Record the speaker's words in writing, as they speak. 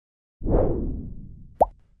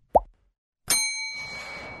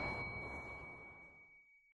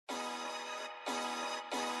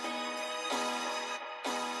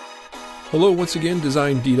Hello once again,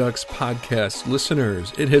 Design Dedux podcast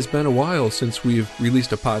listeners. It has been a while since we've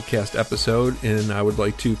released a podcast episode, and I would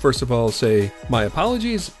like to first of all say my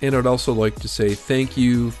apologies, and I'd also like to say thank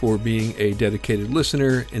you for being a dedicated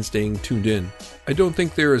listener and staying tuned in. I don't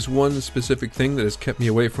think there is one specific thing that has kept me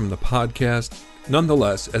away from the podcast.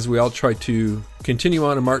 Nonetheless, as we all try to continue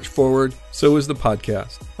on and march forward, so is the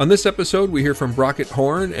podcast. On this episode, we hear from Brockett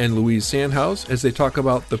Horn and Louise Sandhaus as they talk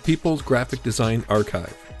about the People's Graphic Design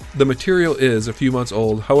Archive. The material is a few months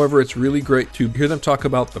old, however, it's really great to hear them talk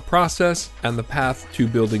about the process and the path to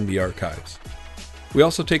building the archives. We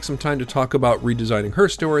also take some time to talk about Redesigning Her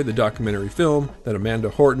Story, the documentary film that Amanda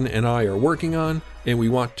Horton and I are working on, and we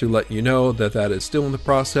want to let you know that that is still in the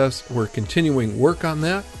process. We're continuing work on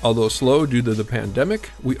that. Although slow due to the pandemic,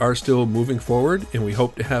 we are still moving forward, and we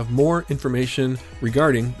hope to have more information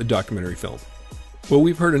regarding the documentary film. Well,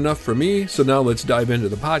 we've heard enough from me, so now let's dive into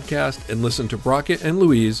the podcast and listen to Brockett and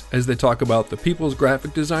Louise as they talk about the People's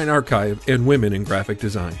Graphic Design Archive and women in graphic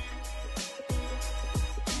design.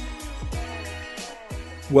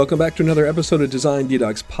 Welcome back to another episode of Design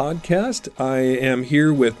Dedux podcast. I am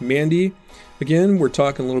here with Mandy. Again, we're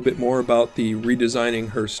talking a little bit more about the Redesigning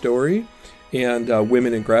Her Story and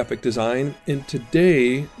women in graphic design. And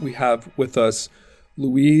today we have with us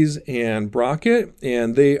Louise and Brockett,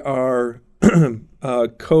 and they are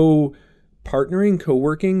co-working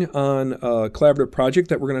on a collaborative project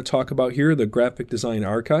that we're going to talk about here, the Graphic Design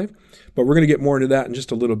Archive. But we're going to get more into that in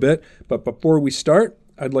just a little bit. But before we start,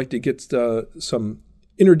 I'd like to get some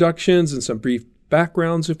introductions and some brief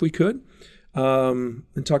backgrounds, if we could, and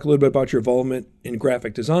talk a little bit about your involvement in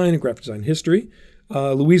graphic design and graphic design history.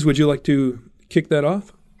 Louise, would you like to kick that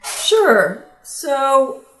off? Sure.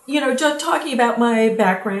 So, just talking about my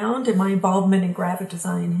background and my involvement in graphic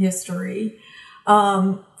design history.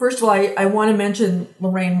 First of all, I want to mention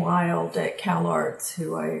Lorraine Wild at CalArts,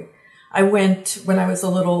 who I went when I was a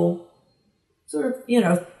little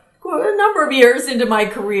a number of years into my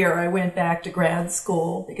career. I went back to grad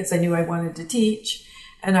school because I knew I wanted to teach.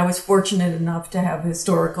 And I was fortunate enough to have a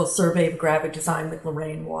historical survey of graphic design with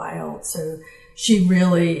Lorraine Wild. So she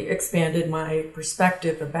really expanded my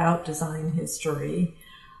perspective about design history.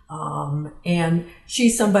 And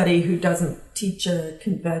she's somebody who doesn't teach a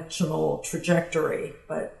conventional trajectory,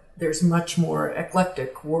 but there's much more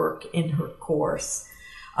eclectic work in her course.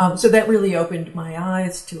 So that really opened my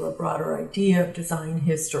eyes to a broader idea of design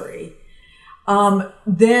history.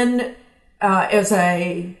 Then, as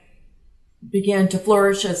I began to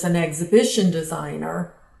flourish as an exhibition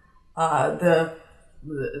designer, an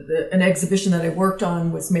exhibition that I worked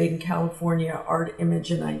on was Made in California, Art, Image,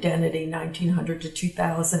 and Identity, 1900 to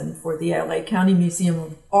 2000 for the LA County Museum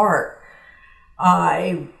of Art.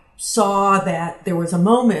 I saw that there was a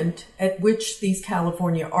moment at which these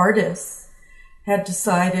California artists had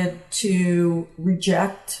decided to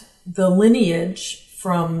reject the lineage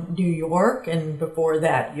from New York and before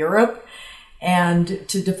that Europe, and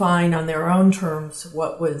to define on their own terms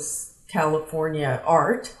what was California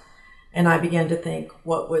art. And I began to think,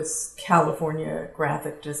 what was California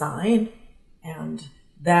graphic design? And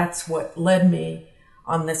that's what led me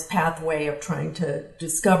on this pathway of trying to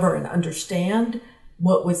discover and understand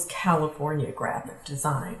what was California graphic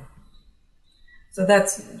design. So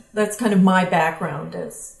that's kind of my background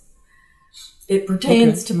as it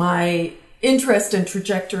pertains to my interest and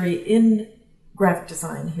trajectory in graphic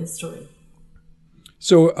design history.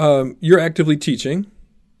 So you're actively teaching.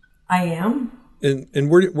 I am. And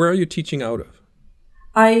where are you teaching out of?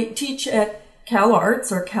 I teach at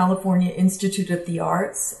CalArts, or California Institute of the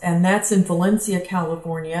Arts, and that's in Valencia,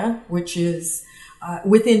 California, which is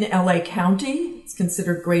within LA County. It's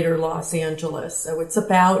considered Greater Los Angeles. So it's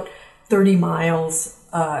about 30 miles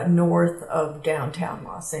north of downtown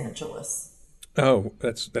Los Angeles. Oh,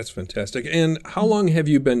 that's fantastic. And how long have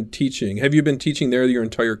you been teaching? Have you been teaching there your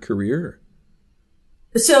entire career?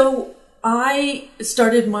 So I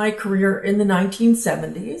started my career in the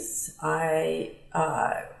 1970s. I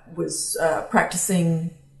was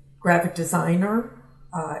practicing graphic designer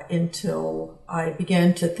until I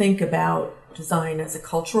began to think about design as a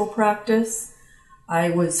cultural practice. I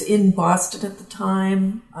was in Boston at the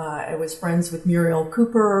time. I was friends with Muriel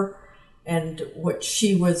Cooper and what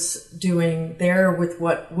she was doing there with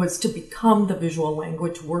what was to become the Visual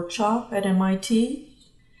Language Workshop at MIT,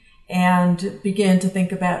 and began to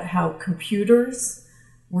think about how computers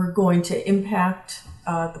were going to impact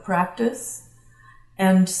the practice.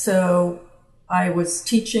 And so I was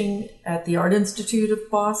teaching at the Art Institute of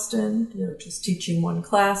Boston, just teaching one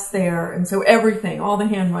class there. And so everything, all the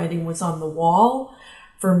handwriting was on the wall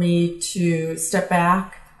for me to step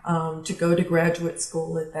back, to go to graduate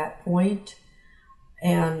school at that point.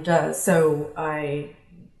 And so I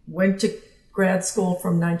went to grad school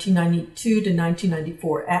from 1992 to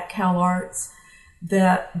 1994 at CalArts.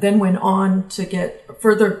 That then went on to get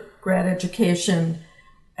further grad education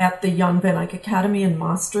at the Jan van Eyck Academy in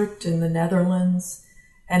Maastricht in the Netherlands,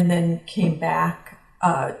 and then came back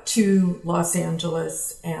to Los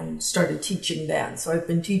Angeles and started teaching then. So I've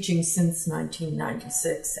been teaching since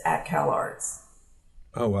 1996 at CalArts.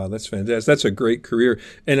 Oh, wow. That's fantastic. That's a great career.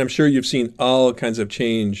 And I'm sure you've seen all kinds of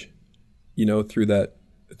change, through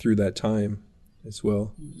that time as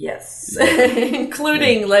well. Yes.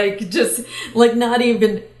 Including not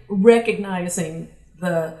even recognizing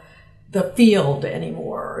the field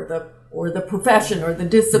anymore, or the profession or the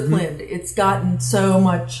discipline. Mm-hmm. It's gotten so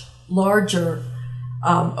much larger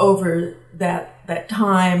over that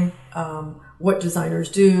time, what designers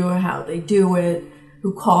do, how they do it,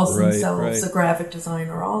 who calls themselves a graphic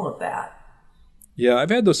designer, all of that. Yeah, I've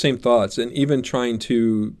had those same thoughts, and even trying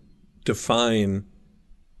to define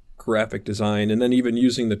graphic design, and then even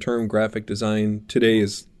using the term graphic design today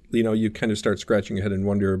is, you kind of start scratching your head and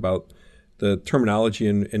wonder about the terminology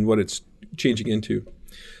and what it's changing into.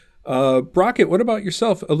 Brockett, what about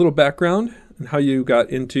yourself? A little background and how you got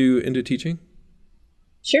into teaching?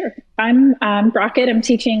 Sure. I'm Brockett. I'm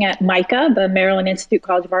teaching at MICA, the Maryland Institute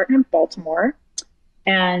College of Art in Baltimore.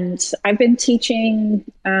 And I've been teaching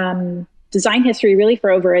design history really for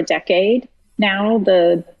over a decade now.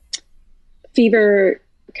 The fever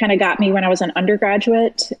kind of got me when I was an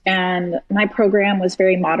undergraduate, and my program was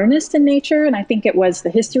very modernist in nature. And I think it was the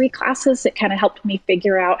history classes that kind of helped me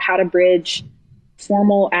figure out how to bridge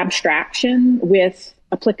formal abstraction with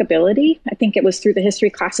applicability. I think it was through the history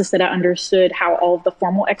classes that I understood how all of the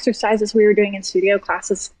formal exercises we were doing in studio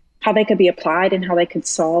classes, how they could be applied and how they could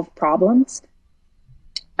solve problems.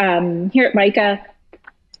 Here at MICA,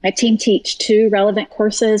 I team teach 2 relevant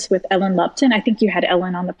courses with Ellen Lupton. I think you had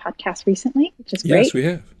Ellen on the podcast recently, which is great. Yes, we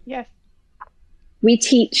have. Yes. We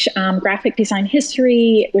teach graphic design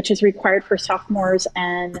history, which is required for sophomores,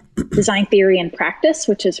 and design theory and practice,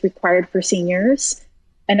 which is required for seniors.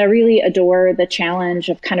 And I really adore the challenge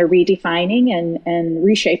of kind of redefining and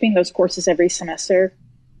reshaping those courses every semester.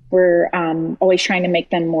 We're always trying to make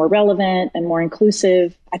them more relevant and more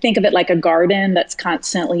inclusive. I think of it like a garden that's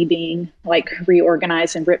constantly being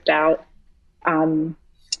reorganized and ripped out.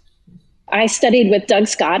 I studied with Doug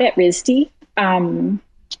Scott at RISD, and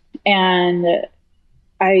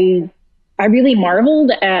I really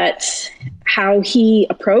marveled at how he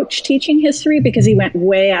approached teaching history, because he went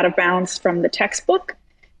way out of bounds from the textbook.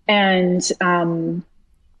 And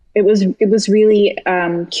it was really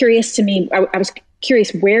curious to me. I was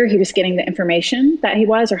curious where he was getting the information that he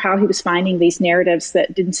was, or how he was finding these narratives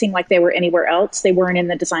that didn't seem like they were anywhere else. They weren't in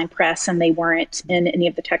the design press, and they weren't in any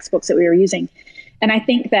of the textbooks that we were using. And I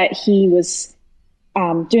think that he was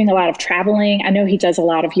doing a lot of traveling. I know he does a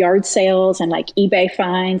lot of yard sales and eBay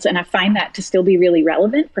finds, and I find that to still be really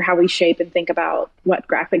relevant for how we shape and think about what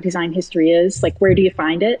graphic design history is. Where do you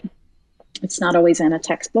find it? It's not always in a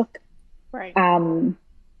textbook. Right.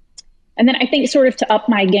 And then I think, sort of to up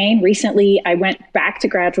my game, recently I went back to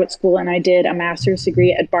graduate school and I did a master's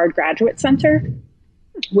degree at Bard Graduate Center,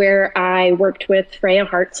 where I worked with Freya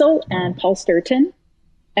Hartzell and Paul Sturton.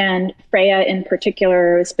 And Freya in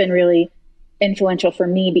particular has been really influential for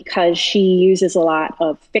me because she uses a lot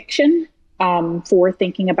of fiction for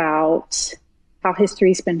thinking about how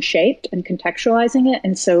history's been shaped and contextualizing it.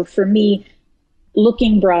 And so for me,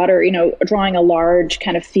 looking broader, drawing a large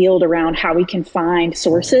kind of field around how we can find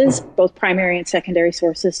sources, both primary and secondary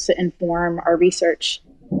sources, to inform our research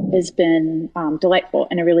has been delightful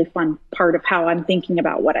and a really fun part of how I'm thinking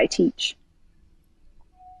about what I teach.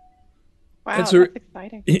 Wow, that's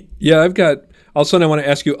exciting. Yeah, all of a sudden I want to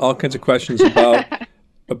ask you all kinds of questions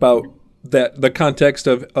about that, the context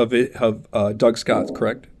of Doug Scott,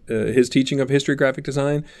 correct? His teaching of history graphic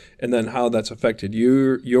design, and then how that's affected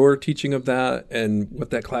your teaching of that and what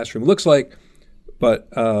that classroom looks like. But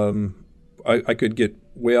I could get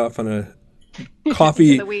way off on a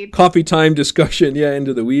coffee time discussion,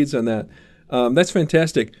 into the weeds on that. That's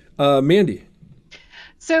fantastic. Mandy.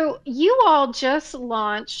 So you all just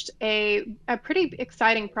launched a pretty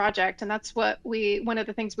exciting project, and that's one of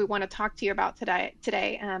the things we want to talk to you about today.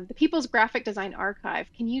 The People's Graphic Design Archive.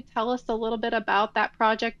 Can you tell us a little bit about that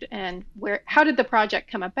project and how did the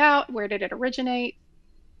project come about? Where did it originate?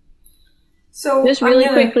 So just really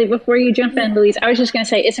quickly before you jump in, Louise, I was just going to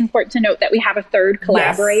say it's important to note that we have a third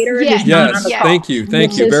collaborator. Yes. Thank you.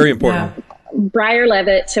 Very important. Yeah. Briar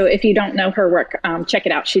Levitt. So if you don't know her work, check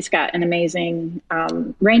it out. She's got an amazing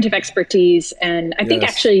range of expertise. And I think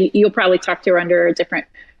actually you'll probably talk to her under a different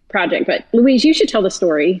project. But Louise, you should tell the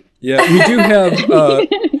story. Yeah, we do have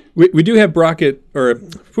we do have Brockett, or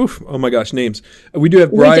oh my gosh, names. We do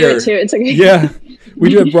have Breyer. We do it too. It's okay. Yeah, we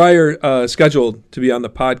do have Breyer scheduled to be on the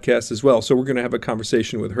podcast as well. So we're going to have a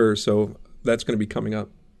conversation with her. So that's going to be coming up.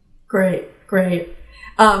 Great.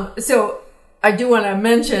 So I do want to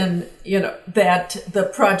mention, that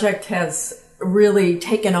the project has really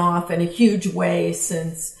taken off in a huge way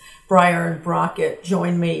since Breyer and Brockett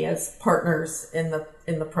joined me as partners in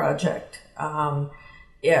the project.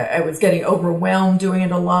 I was getting overwhelmed doing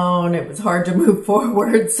it alone. It was hard to move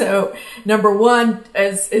forward. So number one,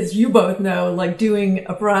 as you both know, like doing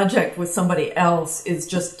a project with somebody else is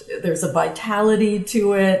just, there's a vitality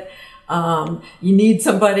to it. You need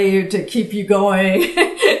somebody to keep you going,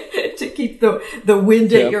 to keep the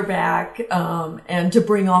wind at your back, and to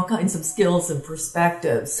bring all kinds of skills and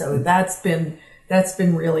perspectives. So that's been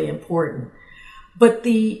really important. But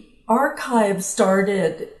the archive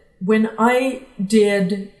started when I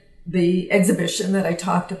did the exhibition that I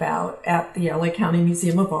talked about at the LA County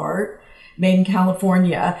Museum of Art, made in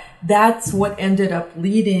California. That's what ended up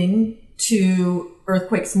leading to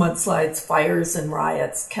Earthquakes, Mudslides, Fires, and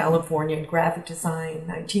Riots, California and Graphic Design,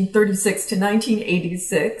 1936 to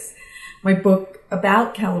 1986, my book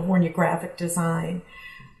about California graphic design.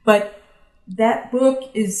 But that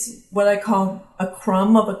book is what I call a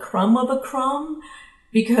crumb of a crumb of a crumb,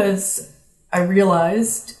 because I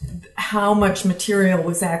realized how much material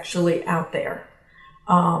was actually out there.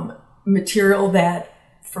 Material that,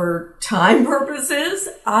 for time purposes,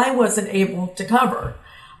 I wasn't able to cover.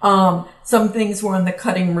 Some things were on the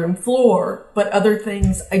cutting room floor, but other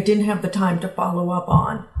things I didn't have the time to follow up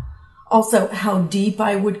on. Also, how deep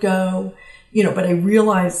I would go, but I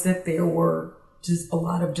realized that there were just a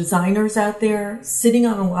lot of designers out there sitting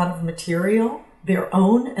on a lot of material, their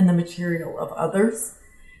own and the material of others,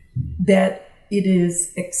 that it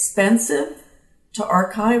is expensive to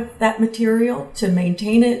archive that material, to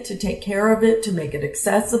maintain it, to take care of it, to make it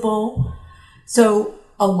accessible. So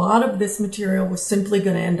a lot of this material was simply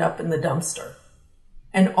going to end up in the dumpster.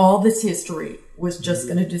 And all this history was just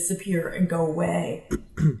going to disappear and go away.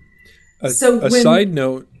 Side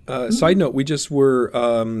note, we just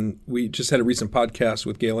had a recent podcast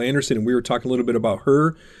with Gail Anderson, and we were talking a little bit about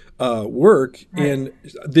her work, right, and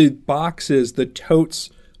the boxes, the totes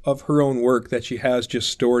of her own work that she has just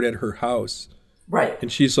stored at her house. Right.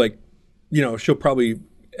 And she's like, she'll probably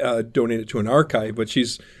donate it to an archive, but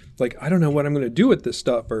she's like, I don't know what I'm going to do with this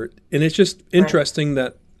stuff. And it's just interesting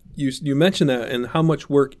that you mentioned that, and how much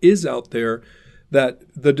work is out there that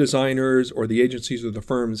the designers or the agencies or the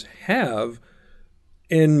firms have.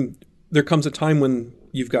 And there comes a time when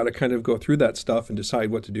you've got to kind of go through that stuff and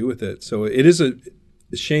decide what to do with it. So it is a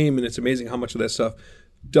shame, and it's amazing how much of that stuff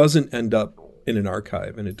doesn't end up in an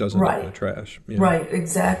archive, and it doesn't end up in the trash. Right,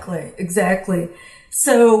 exactly.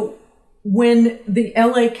 So when the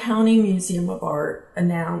LA County Museum of Art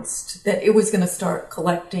announced that it was going to start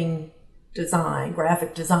collecting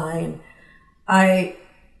graphic design,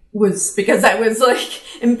 because I was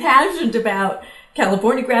like impassioned about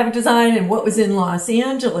California graphic design and what was in Los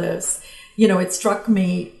Angeles, it struck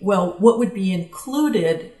me, well, what would be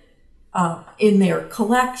included in their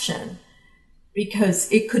collection? Because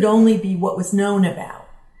it could only be what was known about.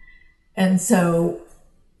 And so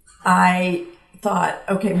I thought,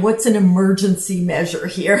 okay, what's an emergency measure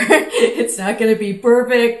here? It's not going to be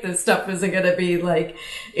perfect. This stuff isn't going to be like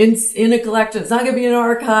in a collection. It's not going to be an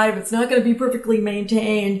archive. It's not going to be perfectly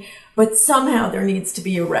maintained, but somehow there needs to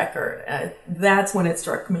be a record. That's when it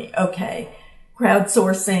struck me. Okay,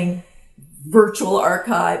 crowdsourcing, virtual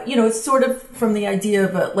archive, it's sort of from the idea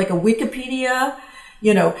of like a Wikipedia,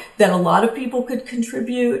 that a lot of people could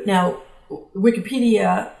contribute. Now,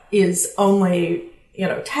 Wikipedia is only,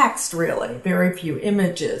 text really, very few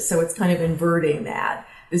images. So it's kind of inverting that.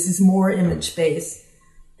 This is more image-based.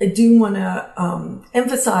 I do want to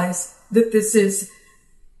emphasize that this is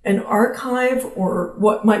an archive, or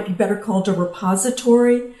what might be better called a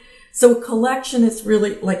repository. So a collection is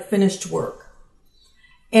really like finished work.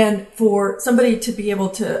 And for somebody to be able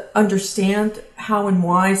to understand how and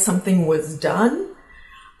why something was done,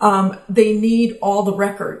 they need all the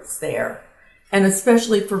records there. And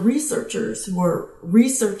especially for researchers who are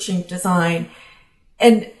researching design.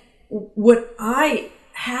 And what I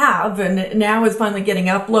have, and now is finally getting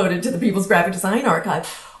uploaded to the People's Graphic Design Archive,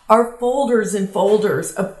 are folders and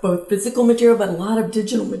folders of both physical material, but a lot of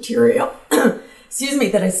digital material,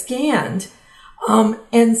 that I scanned.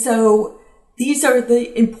 And so these are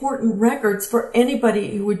the important records for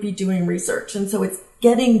anybody who would be doing research. And so it's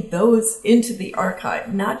getting those into the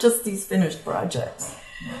archive, not just these finished projects.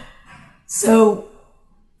 So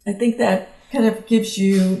I think that kind of gives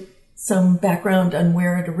you some background on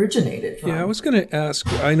where it originated from. Yeah, I was going to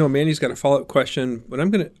ask, I know Mandy's got a follow-up question, but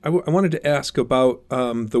I wanted to ask about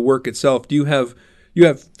the work itself. Do you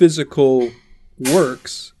have physical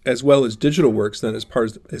works as well as digital works then as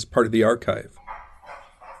part of the archive?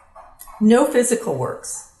 No physical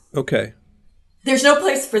works. Okay. There's no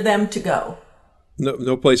place for them to go.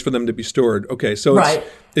 No place for them to be stored. Okay, so right.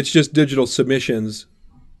 It's just digital submissions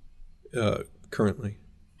currently.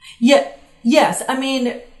 Yeah. Yes. I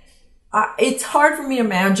mean, it's hard for me to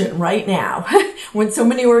imagine right now when so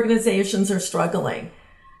many organizations are struggling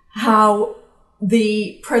how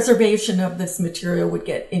the preservation of this material would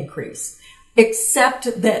get increased,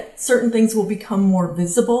 except that certain things will become more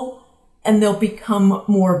visible and they'll become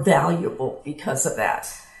more valuable because of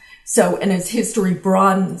that. So, and as history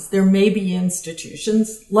broadens, there may be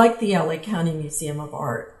institutions like the LA County Museum of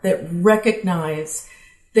Art that recognize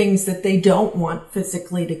things that they don't want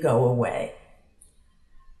physically to go away.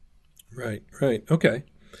 Right. Okay.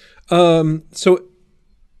 So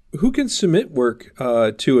who can submit work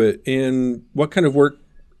to it, and what kind of work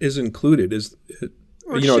is included? Is it,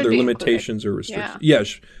 are there limitations or restrictions? Yeah.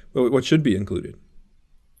 What should be included?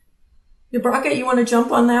 Brackett, you want to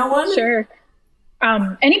jump on that one? Sure.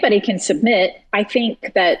 Anybody can submit. I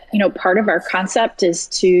think that, part of our concept is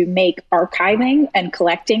to make archiving and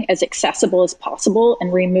collecting as accessible as possible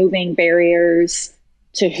and removing barriers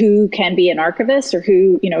to who can be an archivist or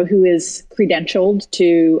who is credentialed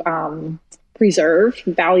to preserve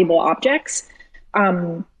valuable objects.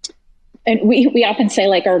 And we often say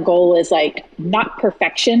our goal is not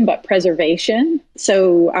perfection, but preservation.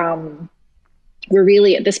 So we're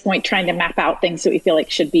really at this point trying to map out things that we feel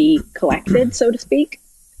should be collected, so to speak.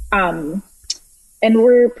 And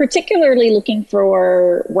we're particularly looking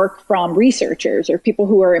for work from researchers or people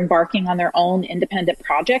who are embarking on their own independent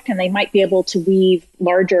project, and they might be able to weave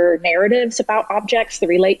larger narratives about objects that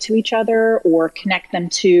relate to each other or connect them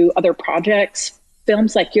to other projects,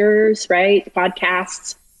 films like yours, right?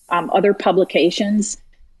 Podcasts, other publications.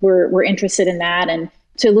 We're interested in that. And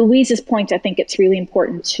to Louise's point, I think it's really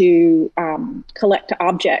important to collect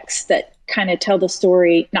objects that kind of tell the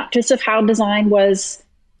story, not just of how design was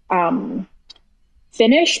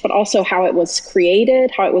finished, but also how it was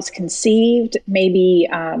created, how it was conceived, maybe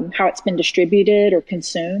how it's been distributed or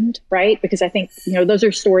consumed, right? Because I think, those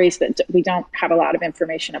are stories that we don't have a lot of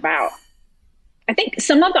information about. I think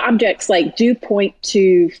some of the objects do point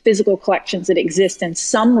to physical collections that exist in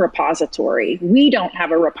some repository. We don't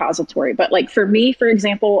have a repository, but for me, for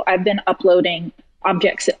example, I've been uploading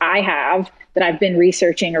objects that I have that I've been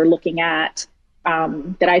researching or looking at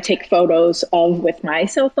that I take photos of with my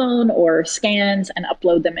cell phone or scans and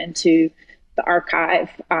upload them into the archive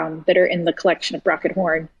that are in the collection of Brockett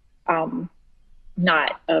Horn,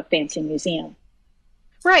 not a fancy museum.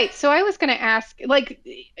 Right. So I was going to ask,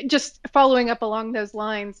 just following up along those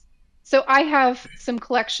lines. So I have some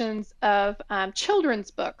collections of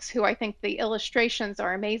children's books who I think the illustrations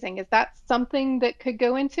are amazing. Is that something that could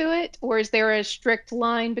go into it? Or is there a strict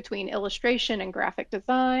line between illustration and graphic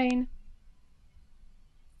design?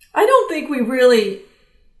 I don't think we really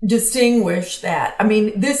distinguish that. I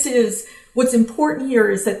mean, what's important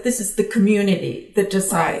here is that this is the community that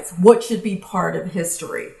decides what should be part of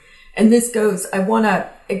history. And I want to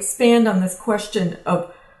expand on this question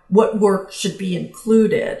of what work should be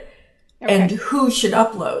included and who should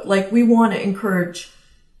upload. We want to encourage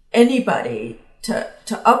anybody to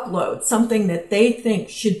upload something that they think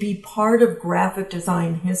should be part of graphic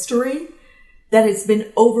design history that has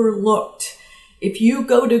been overlooked. If you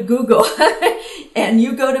go to Google and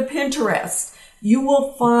you go to Pinterest, you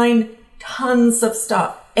will find tons of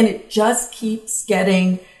stuff, and it just keeps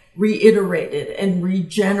getting reiterated and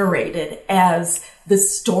regenerated as the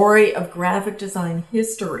story of graphic design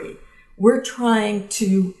history. We're trying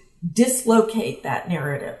to dislocate that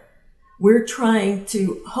narrative. We're trying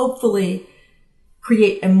to hopefully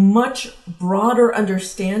create a much broader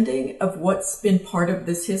understanding of what's been part of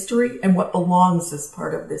this history and what belongs as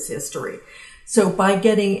part of this history. So by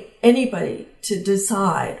getting anybody to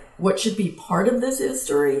decide what should be part of this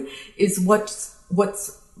history is what's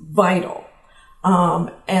vital.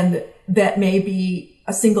 And that may be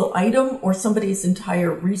a single item or somebody's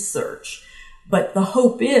entire research. But the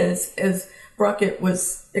hope is, as Brackett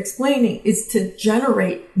was explaining, is to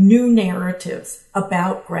generate new narratives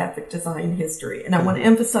about graphic design history. And I want to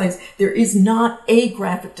emphasize there is not a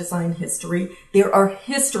graphic design history. There are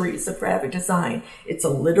histories of graphic design. It's a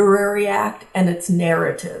literary act and it's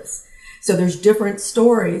narratives. So there's different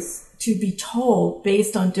stories to be told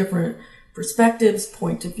based on different perspectives,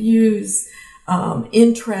 point of views,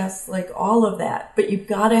 interests, all of that. But you've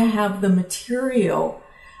got to have the material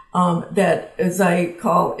that, as I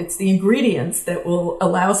call, it's the ingredients that will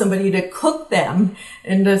allow somebody to cook them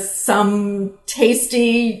into some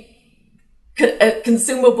tasty,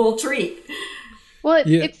 consumable treat. Well,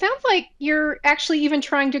 it sounds like you're actually even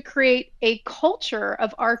trying to create a culture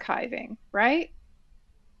of archiving, right?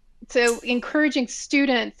 So encouraging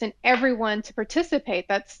students and everyone to participate.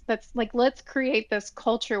 That's like, let's create this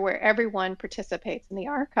culture where everyone participates in the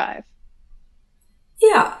archive.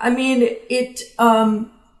 Yeah, I mean,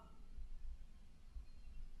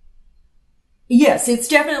 yes, it's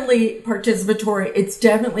definitely participatory. It's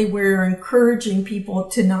definitely we're encouraging people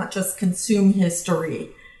to not just consume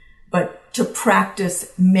history, but to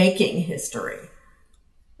practice making history.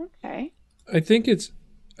 Okay. I think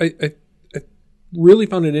I really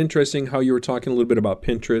found it interesting how you were talking a little bit about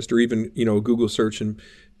Pinterest, or even, Google search and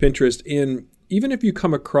Pinterest. And even if you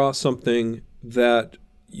come across something that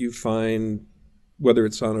you find, whether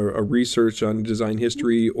it's on a research on design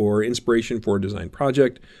history or inspiration for a design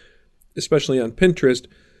project, especially on Pinterest,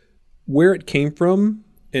 where it came from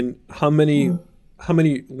and how many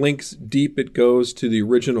links deep it goes to the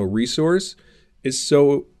original resource is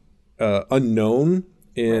so unknown,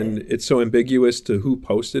 and it's so ambiguous to who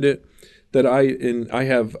posted it, that I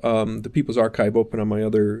have the People's Archive open on my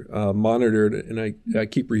other monitor, and I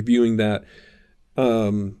keep reviewing that.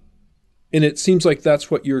 And it seems like that's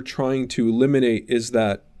what you're trying to eliminate, is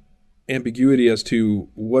that ambiguity as to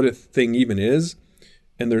what a thing even is.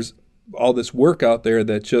 And there's all this work out there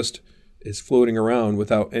that just is floating around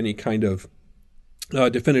without any kind of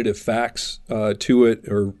definitive facts to it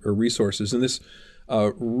or resources. And this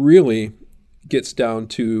really gets down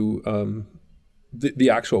to the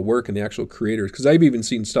actual work and the actual creators. Because I've even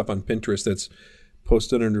seen stuff on Pinterest that's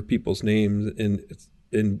posted under people's names,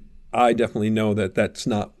 and I definitely know that that's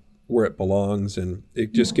not where it belongs, and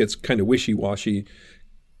it just gets kind of wishy-washy,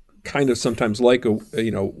 kind of sometimes like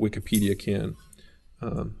Wikipedia can.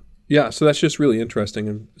 So that's just really interesting.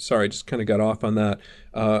 And sorry, I just kind of got off on that.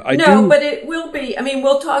 But it will be. I mean,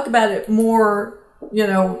 we'll talk about it more,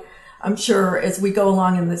 I'm sure, as we go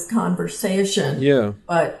along in this conversation. Yeah.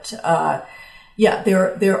 But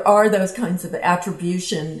there are those kinds of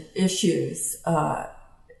attribution issues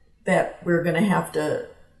that we're going to have to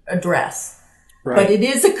address. Right. But it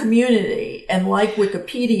is a community, and like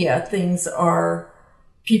Wikipedia,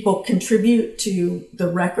 people contribute to the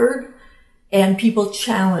record, and people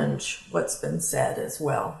challenge what's been said as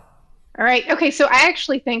well. All right. Okay. So I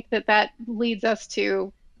actually think that leads us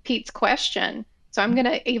to Pete's question. So I'm going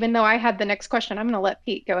to, even though I had the next question, I'm going to let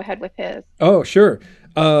Pete go ahead with his. Oh, sure.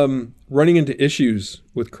 Running into issues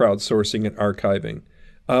with crowdsourcing and archiving.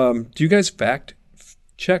 Do you guys fact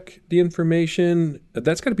check the information?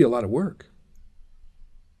 That's got to be a lot of work.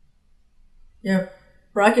 Yeah.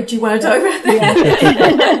 Rocket, do you want to talk about that?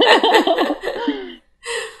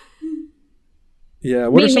 Yeah.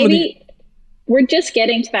 We're just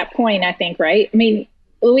getting to that point, I think, right? I mean,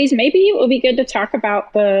 Louise, maybe it would be good to talk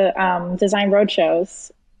about the design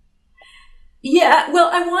roadshows. Yeah,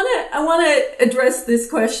 well, I want to address this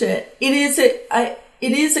question. It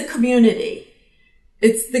is a community.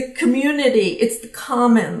 It's the community. It's the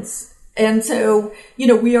commons, and so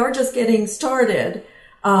we are just getting started,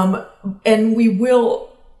 and we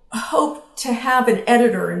will hope to have an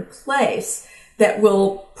editor in place that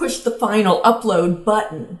will push the final upload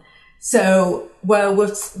button. So,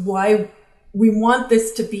 why we want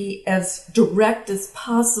this to be as direct as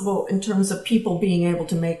possible in terms of people being able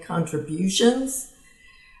to make contributions.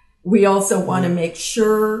 We also want to make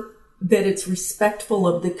sure that it's respectful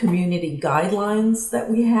of the community guidelines that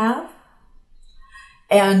we have.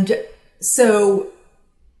 And so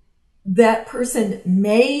that person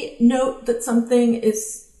may note that something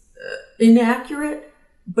is inaccurate,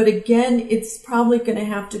 but again, it's probably going to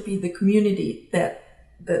have to be the community that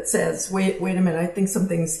says, wait a minute, I think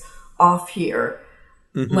something's off here.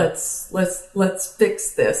 Mm-hmm. Let's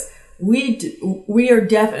fix this. We are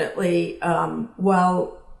definitely,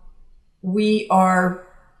 while we are,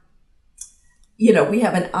 we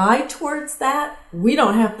have an eye towards that, we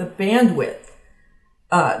don't have the bandwidth,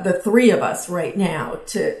 the three of us right now,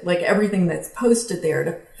 to like everything that's posted there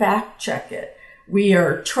to fact check it. We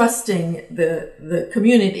are trusting the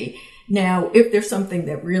community. Now, if there's something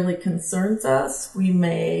that really concerns us, we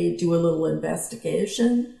may do a little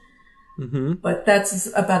investigation. Mm-hmm. But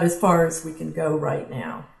that's about as far as we can go right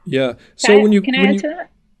now. Yeah. So can I add to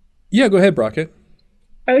that? Yeah, go ahead, Brockett.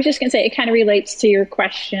 I was just going to say, it kind of relates to your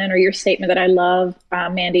question or your statement that I love,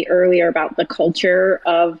 Mandy, earlier about the culture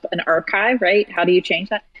of an archive, right? How do you change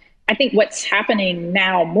that? I think what's happening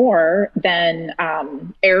now more than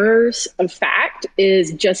errors of fact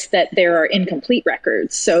is just that there are incomplete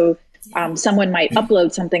records. So Someone might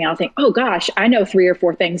upload something. I'll think, oh gosh, I know 3 or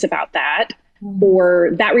 4 things about that, or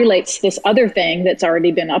that relates to this other thing that's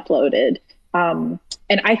already been uploaded.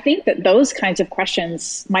 And I think that those kinds of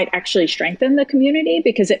questions might actually strengthen the community,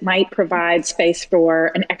 because it might provide space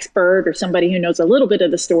for an expert or somebody who knows a little bit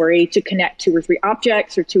of the story to connect 2 or 3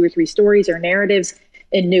 objects or 2 or 3 stories or narratives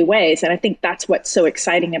in new ways. And I think that's what's so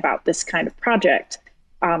exciting about this kind of project,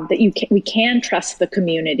 that we can trust the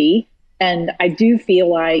community. And I do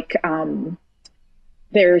feel like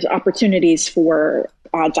there's opportunities for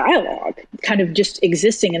dialogue kind of just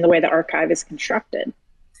existing in the way the archive is constructed.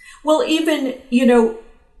 Well, even,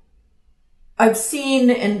 I've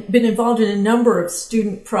seen and been involved in a number of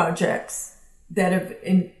student projects that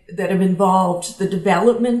have involved the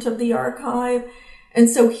development of the archive. And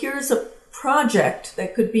so here's a project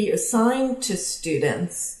that could be assigned to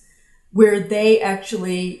students where they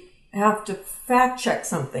actually have to fact check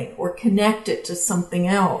something or connect it to something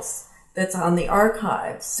else that's on the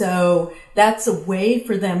archive. So that's a way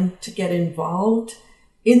for them to get involved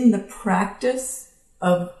in the practice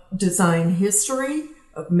of design history,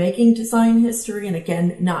 of making design history, and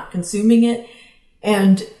again, not consuming it,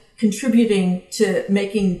 and contributing to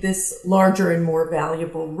making this larger and more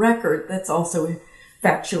valuable record that's also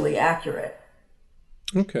factually accurate.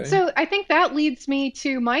 Okay. So I think that leads me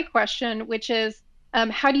to my question, which is,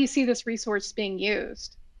 how do you see this resource being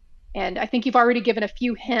used? And I think you've already given a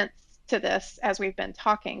few hints to this as we've been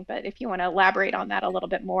talking, but if you want to elaborate on that a little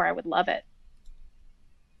bit more, I would love it.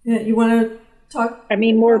 Yeah, you want to talk? I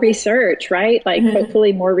mean, more research, right? Like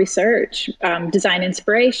hopefully more research, design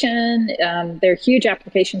inspiration. There are huge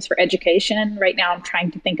applications for education. Right now, I'm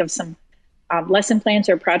trying to think of some lesson plans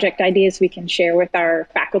or project ideas we can share with our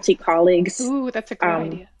faculty colleagues. Ooh, that's a great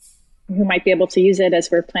idea. Who might be able to use it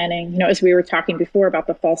as we're planning, as we were talking before about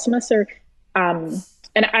the fall semester.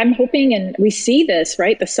 And I'm hoping, and we see this,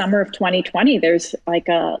 right? The summer of 2020, there's like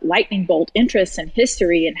a lightning bolt interest in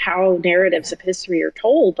history and how narratives of history are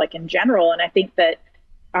told, like in general. And I think that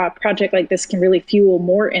a project like this can really fuel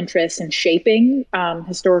more interest in shaping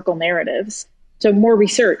historical narratives. So more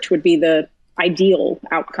research would be the ideal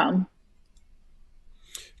outcome.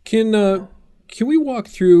 Can we walk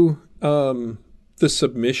through the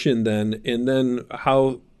submission then, and then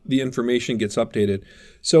how the information gets updated?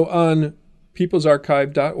 So on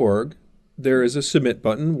peoplesarchive.org, there is a submit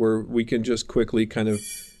button where we can just quickly kind of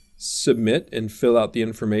submit and fill out the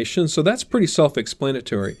information. So that's pretty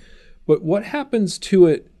self-explanatory. But what happens to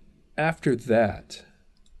it after that?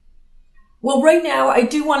 Well, right now, I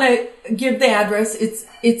do want to give the address.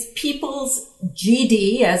 It's People's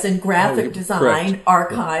GD, as in graphic design,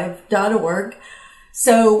 archive.org.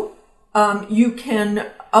 So you can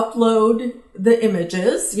upload the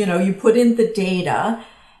images, you put in the data.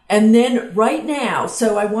 And then right now,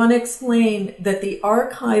 so I want to explain that the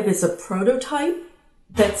archive is a prototype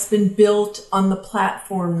that's been built on the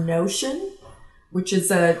platform Notion, which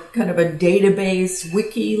is a kind of a database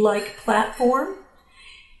wiki-like platform.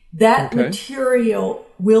 That material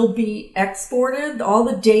will be exported. All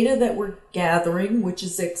the data that we're gathering, which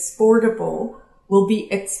is exportable, will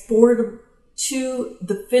be exported to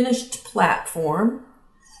the finished platform,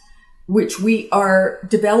 which we are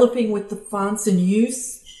developing with the Fonts in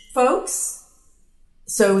Use folks.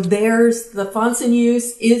 So the Fonts in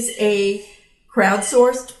Use is a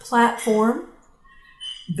crowdsourced platform.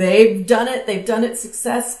 They've done it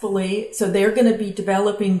successfully. So they're going to be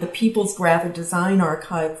developing the People's Graphic Design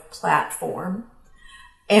Archive platform.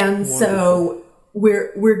 And wonderful. So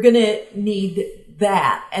we're going to need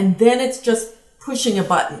that. And then it's just pushing a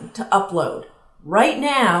button to upload. Right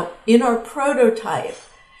now, in our prototype,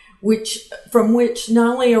 from which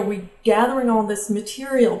not only are we gathering all this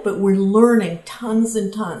material, but we're learning tons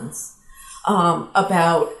and tons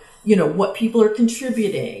about what people are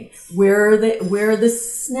contributing, where the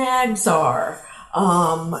snags are,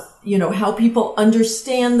 how people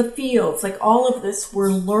understand the fields. Like all of this,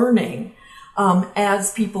 we're learning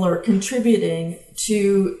as people are contributing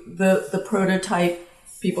to the prototype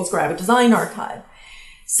People's Graphic Design Archive.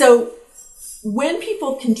 So when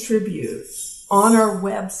people contribute on our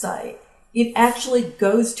website, it actually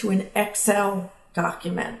goes to an Excel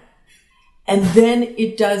document. And then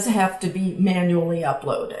it does have to be manually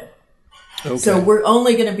uploaded. Okay. So we're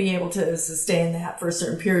only going to be able to sustain that for a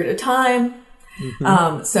certain period of time.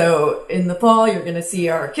 Mm-hmm. So in the fall, you're going to see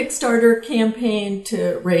our Kickstarter campaign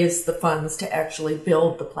to raise the funds to actually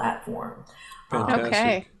build the platform. Fantastic.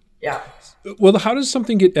 Okay. Yeah. Well, how does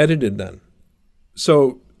something get edited then?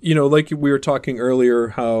 So, like we were talking earlier,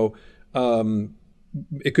 how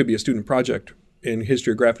it could be a student project in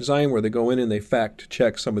history of graphic design where they go in and they fact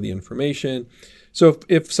check some of the information. So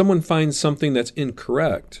if someone finds something that's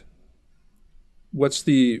incorrect, what's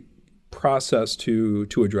the process to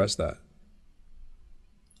address that?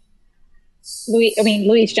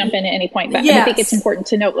 Louise, jump in at any point, but yes. I think it's important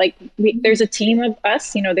to note, like, there's a team of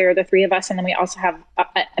us, there are the three of us, and then we also have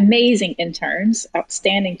amazing interns,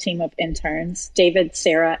 outstanding team of interns, David,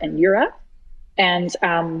 Sarah, and Yura. And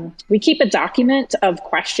we keep a document of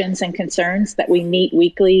questions and concerns that we meet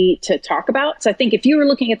weekly to talk about. So I think if you were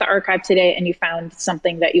looking at the archive today and you found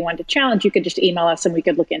something that you wanted to challenge, you could just email us and we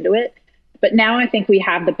could look into it. But now I think we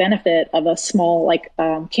have the benefit of a small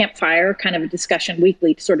campfire kind of a discussion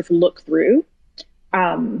weekly to sort of look through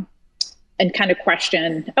and kind of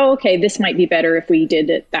question, okay, this might be better if we did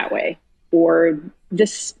it that way. Or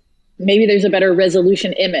this, maybe there's a better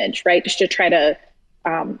resolution image, right? Just to try to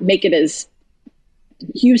make it as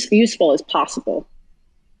useful as possible.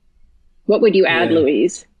 What would you add,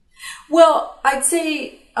 Louise? Well, I'd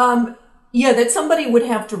say, that somebody would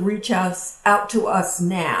have to reach out to us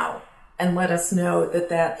now and let us know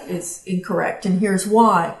that is incorrect. And here's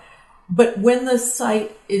why. But when the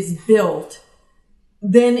site is built,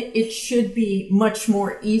 then it should be much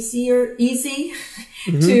more easy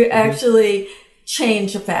to actually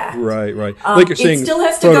change a fact. Right. Like you're saying, it still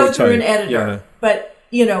has to go through an editor. But,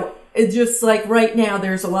 it's just like right now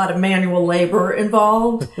there's a lot of manual labor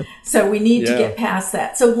involved. So we need to get past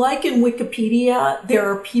that. So like in Wikipedia, there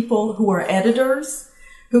are people who are editors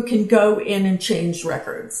who can go in and change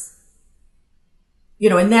records.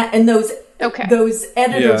 And those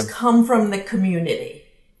editors come from the community.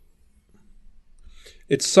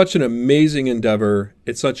 It's such an amazing endeavor.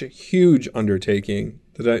 It's such a huge undertaking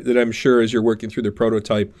that I'm sure as you're working through the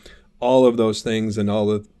prototype, all of those things and all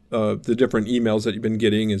of the different emails that you've been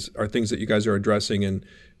getting are things that you guys are addressing and,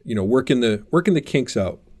 working the kinks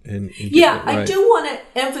out. And I do want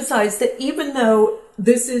to emphasize that even though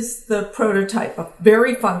this is the prototype, a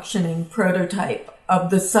very functioning prototype of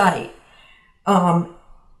the site,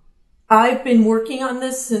 I've been working on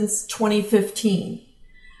this since 2015.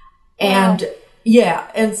 And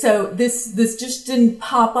and so this just didn't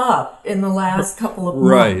pop up in the last couple of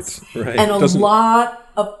months. Right. And a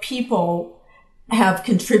lot of people have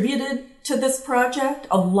contributed to this project,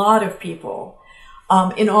 a lot of people,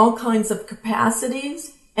 in all kinds of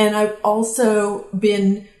capacities. And I've also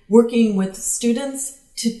been working with students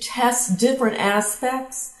to test different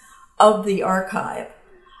aspects of the archive.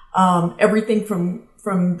 Everything from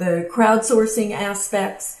the crowdsourcing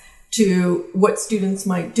aspects to what students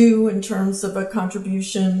might do in terms of a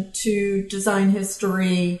contribution to design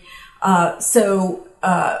history. We've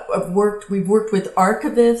worked with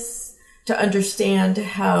archivists to understand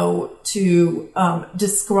how to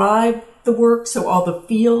describe the work. So all the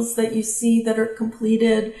fields that you see that are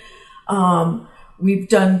completed. We've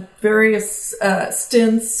done various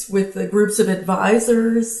stints with the groups of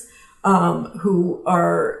advisors who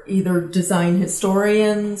are either design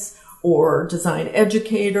historians or design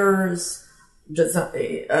educators,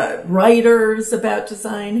 writers about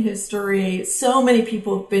design history. So many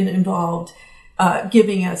people have been involved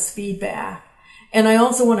giving us feedback. And I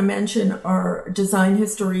also want to mention our Design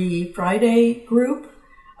History Friday group.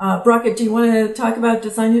 Brockett, do you want to talk about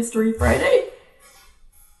Design History Friday?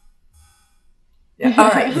 Yeah, all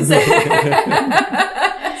right.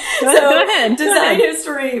 Go ahead. Design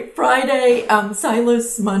History Friday,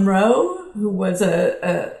 Silas Monroe, who was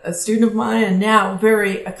a student of mine and now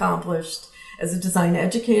very accomplished as a design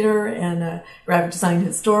educator and a graphic design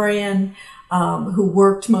historian, who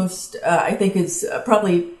worked I think is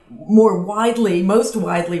probably most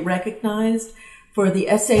widely recognized for the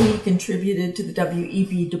essay he contributed to the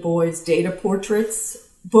W.E.B. Du Bois Data Portraits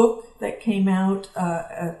book that came out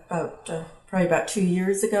probably about 2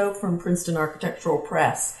 years ago from Princeton Architectural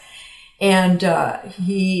Press. And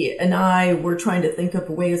he and I were trying to think of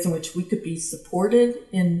ways in which we could be supported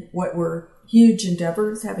in what were huge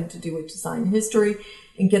endeavors having to do with design history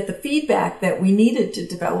and get the feedback that we needed to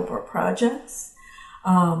develop our projects.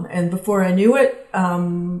 And before I knew it,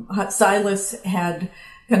 Silas had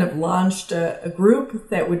kind of launched a group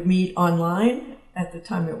that would meet online. At the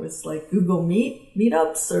time, it was like Google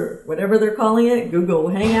Meetups or whatever they're calling it, Google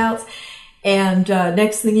Hangouts. And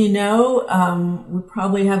next thing you know, we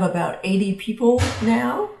probably have about 80 people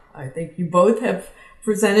now. I think you both have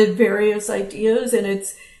presented various ideas, and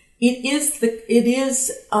it is the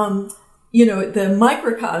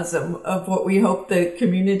microcosm of what we hope the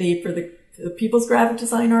community for the People's Graphic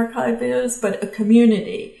Design Archive is, but a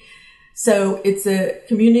community. So it's a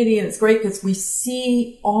community, and it's great because we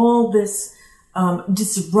see all this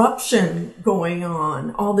disruption going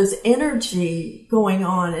on, all this energy going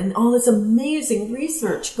on, and all this amazing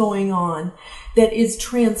research going on that is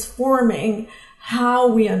transforming how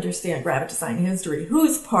we understand graphic design history,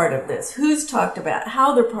 who's part of this, who's talked about,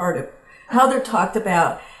 how they're talked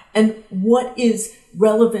about, and what is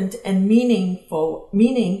relevant and meaningful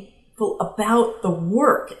about the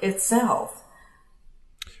work itself.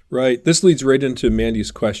 Right. This leads right into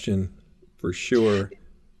Mandy's question for sure.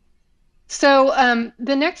 So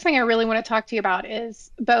the next thing I really want to talk to you about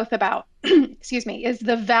is both about, is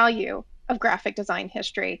the value of graphic design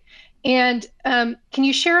history. And can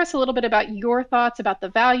you share us a little bit about your thoughts about the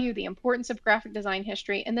value, the importance of graphic design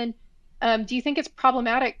history? And then do you think it's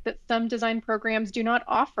problematic that some design programs do not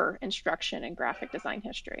offer instruction in graphic design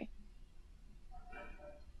history?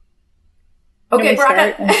 Okay,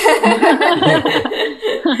 Brockett.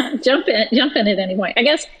 Jump in at any point. I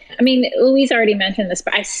guess, Louise already mentioned this,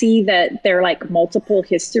 but I see that there are like multiple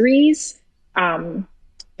histories.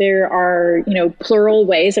 There are, plural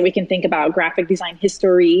ways that we can think about graphic design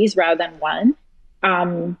histories rather than one.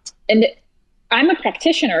 And I'm a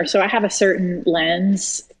practitioner, so I have a certain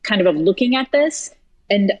lens kind of looking at this.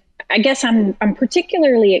 And I guess I'm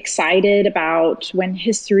particularly excited about when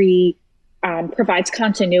history provides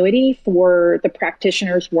continuity for the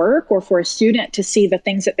practitioner's work, or for a student to see the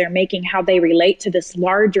things that they're making, how they relate to this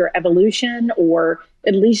larger evolution, or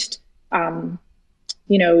at least,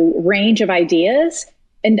 range of ideas.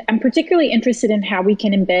 And I'm particularly interested in how we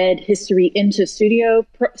can embed history into studio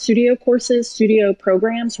courses, studio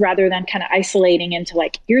programs, rather than kind of isolating into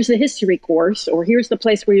like, here's the history course, or here's the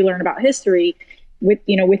place where you learn about history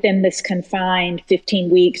within this confined 15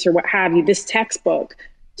 weeks or what have you, this textbook.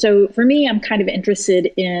 So for me, I'm kind of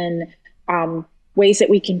interested in ways that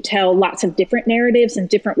we can tell lots of different narratives in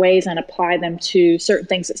different ways and apply them to certain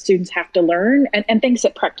things that students have to learn, and things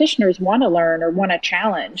that practitioners want to learn or want to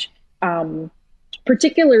challenge,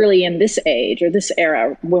 particularly in this age or this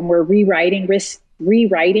era when we're rewriting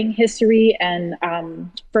history and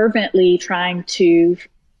fervently trying to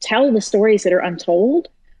tell the stories that are untold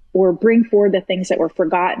or bring forward the things that were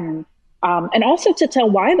forgotten. And also to tell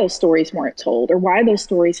why those stories weren't told, or why those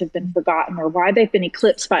stories have been forgotten, or why they've been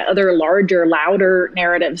eclipsed by other larger, louder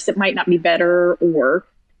narratives that might not be better or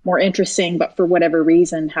more interesting, but for whatever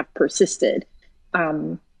reason have persisted.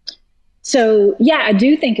 So yeah, I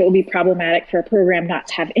do think it would be problematic for a program not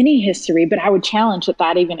to have any history, but I would challenge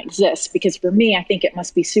that even exists, because for me, I think it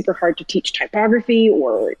must be super hard to teach typography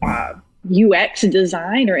or UX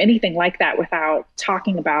design or anything like that without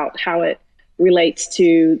talking about how it relates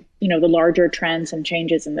to, the larger trends and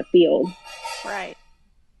changes in the field. Right.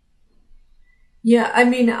 Yeah, I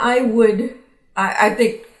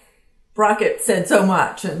think Brockett said so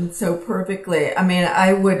much and so perfectly.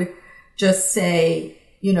 I would just say,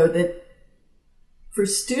 that for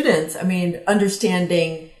students,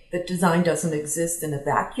 understanding that design doesn't exist in a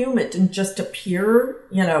vacuum. It didn't just appear,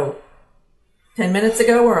 10 minutes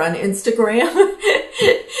ago or on Instagram,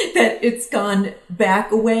 that it's gone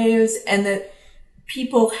back a ways, and that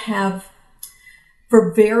people have,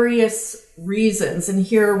 for various reasons, and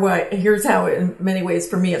here's how in many ways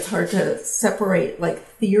for me it's hard to separate like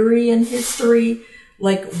theory and history,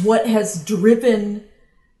 like what has driven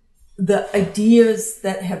the ideas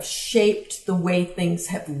that have shaped the way things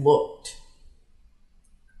have looked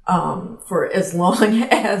for as long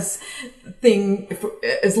as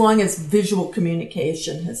visual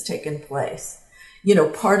communication has taken place.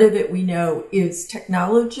 Part of it we know is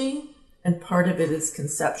technology, and part of it is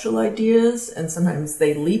conceptual ideas, and sometimes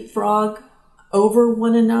they leapfrog over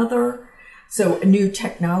one another. So a new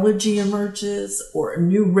technology emerges, or a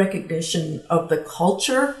new recognition of the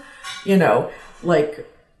culture,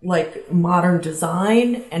 like modern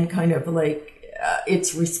design, and kind of like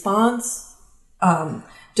its response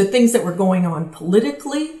to things that were going on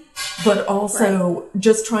politically, but also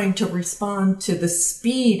just trying to respond to the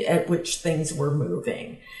speed at which things were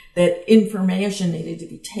moving, that information needed to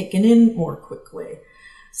be taken in more quickly.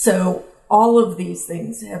 So all of these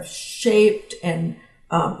things have shaped and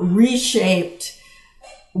reshaped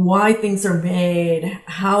why things are made,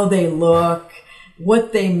 how they look,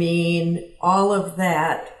 what they mean. All of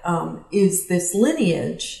that is this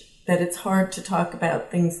lineage that it's hard to talk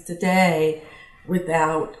about things today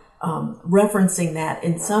without referencing that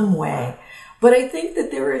in some way. But I think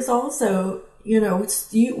that there is also,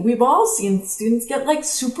 we've all seen students get like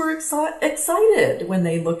super excited when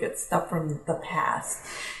they look at stuff from the past,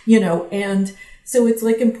 and so it's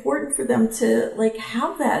like important for them to like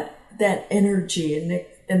have that energy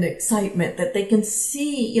and excitement that they can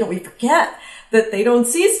see. We forget that they don't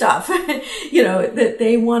see stuff, that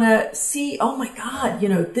they want to see, oh my God,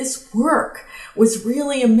 this work was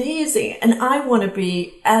really amazing, and I want to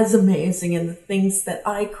be as amazing in the things that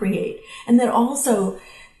I create. And that also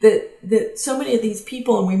that so many of these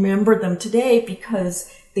people, and we remember them today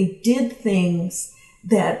because they did things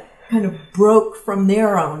that kind of broke from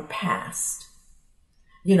their own past,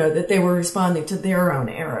 that they were responding to their own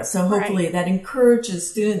era. So hopefully that encourages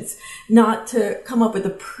students not to come up with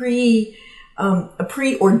a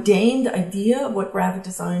preordained idea of what graphic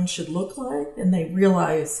design should look like, and they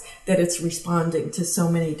realize that it's responding to so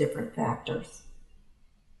many different factors.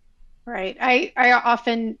 Right. I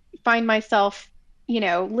often find myself,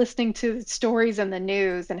 listening to stories in the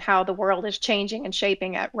news and how the world is changing and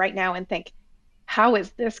shaping it right now, and think, how is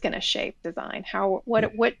this going to shape design?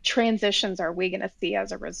 What transitions are we going to see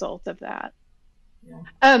as a result of that?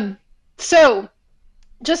 Yeah. So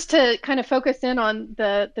just to kind of focus in on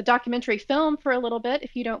the documentary film for a little bit,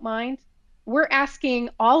 if you don't mind, we're asking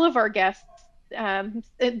all of our guests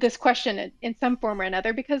this question in some form or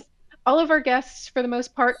another, because all of our guests, for the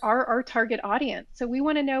most part, are our target audience. So we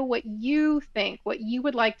want to know what you think, what you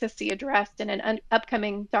would like to see addressed in an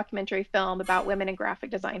upcoming documentary film about women in graphic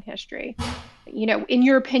design history. In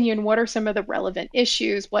your opinion, what are some of the relevant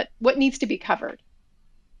issues? What needs to be covered?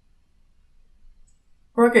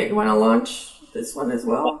 Brockett, you want to launch this one as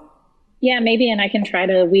well? Yeah, maybe, and I can try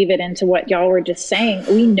to weave it into what y'all were just saying.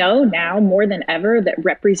 We know now more than ever that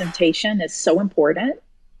representation is so important.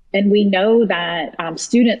 And we know that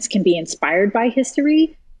students can be inspired by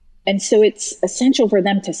history. And so it's essential for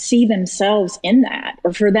them to see themselves in that,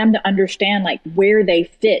 or for them to understand where they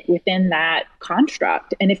fit within that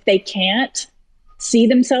construct. And if they can't see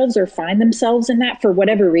themselves or find themselves in that for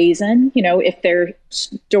whatever reason, if their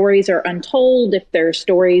stories are untold, if their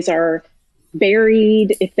stories are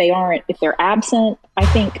buried, if they're absent, I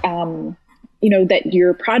think, that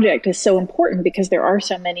your project is so important, because there are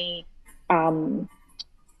so many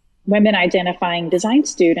women identifying design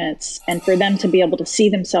students, and for them to be able to see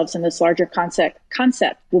themselves in this larger concept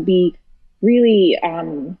will be really,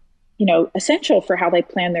 essential for how they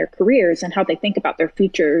plan their careers and how they think about their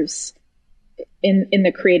futures in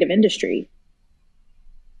the creative industry.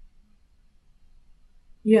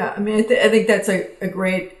 Yeah, I mean, I think that's a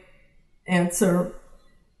great answer,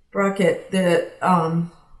 Brockett. That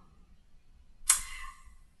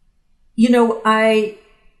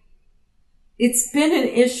it's been an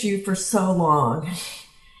issue for so long.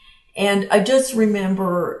 And I just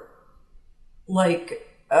remember probably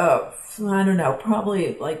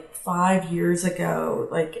 5 years ago,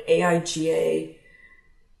 AIGA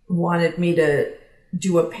wanted me to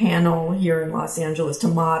do a panel here in Los Angeles, to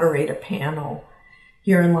moderate a panel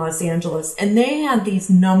here in Los Angeles. And they had these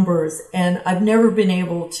numbers, and I've never been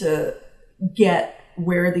able to get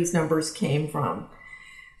where these numbers came from.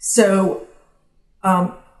 So,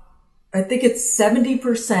 I think it's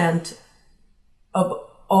 70% of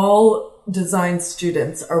all design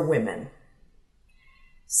students are women.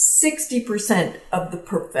 60% of the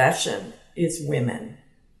profession is women.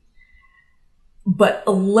 But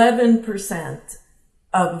 11%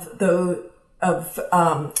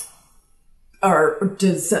 are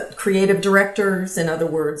creative directors. In other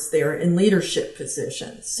words, they're in leadership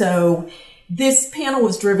positions. So this panel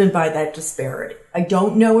was driven by that disparity. I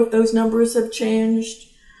don't know if those numbers have changed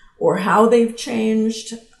or how they've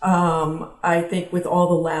changed. I think with all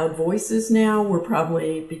the loud voices now, we're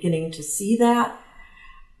probably beginning to see that.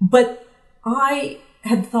 But I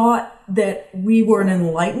had thought that we were an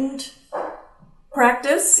enlightened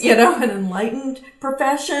practice, an enlightened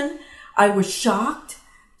profession. I was shocked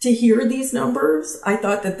to hear these numbers. I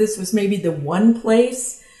thought that this was maybe the one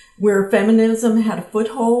place where feminism had a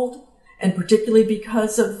foothold, and particularly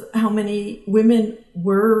because of how many women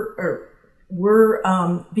were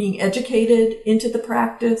being educated into the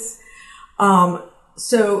practice.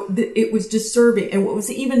 So it was disturbing. And what was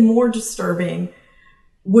even more disturbing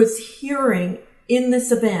was hearing in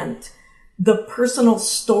this event the personal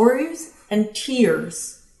stories and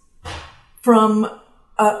tears from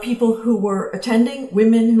people who were attending,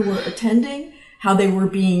 women who were attending, how they were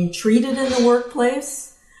being treated in the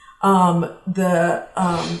workplace, the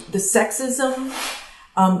sexism,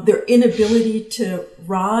 their inability to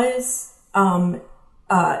rise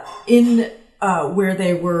in where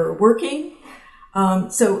they were working.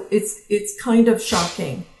 So it's kind of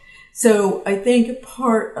shocking. So I think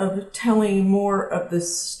part of telling more of the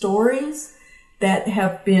stories that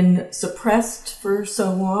have been suppressed for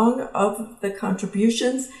so long of the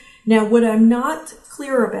contributions. Now, what I'm not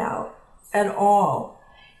clear about at all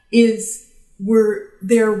is were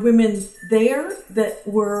there women there that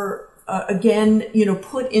were again,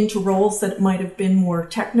 put into roles that might have been more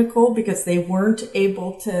technical because they weren't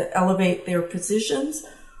able to elevate their positions?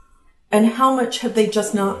 And how much have they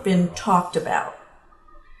just not been talked about?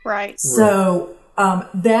 Right. So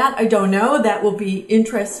that I don't know. That will be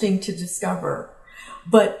interesting to discover.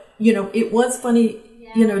 But, it was funny,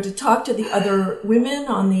 to talk to the other women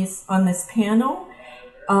on this panel,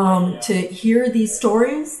 to hear these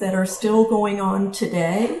stories that are still going on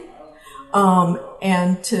today,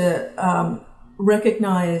 and to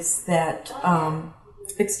recognize that,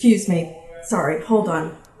 excuse me, sorry, hold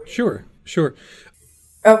on. Sure.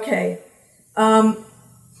 Okay.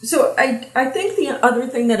 So I think the other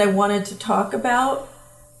thing that I wanted to talk about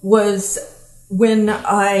was when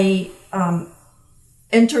I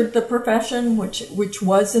entered the profession, which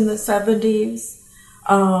was in the 70s,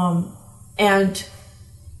 and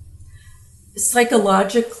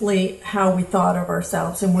psychologically how we thought of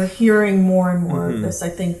ourselves. And we're hearing more and more of this, I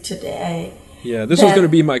think, today. Yeah, this was going to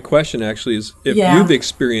be my question, actually, is if you've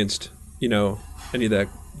experienced, any of that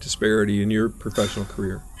disparity in your professional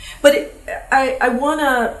career. But I want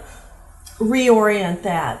to reorient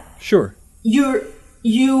that. Sure. You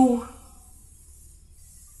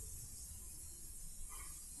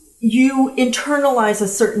internalize a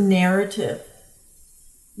certain narrative,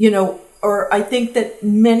 or I think that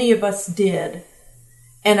many of us did.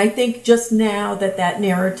 And I think just now that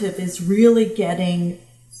narrative is really getting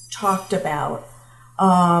talked about.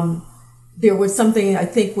 There was something I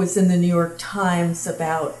think was in the New York Times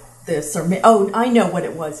about this, I know what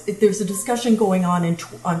it was. There's a discussion going on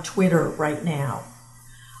on Twitter right now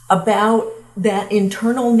about that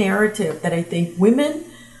internal narrative that I think women,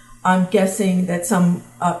 I'm guessing that some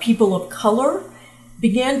people of color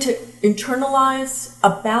began to internalize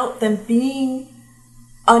about them being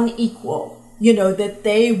unequal, that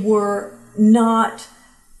they were not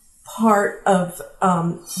part of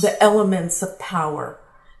the elements of power,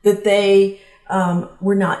 that they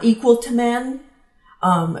were not equal to men,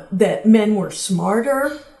 that men were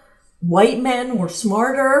smarter, white men were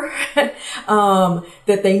smarter,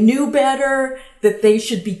 that they knew better, that they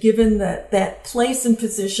should be given that place and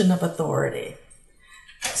position of authority.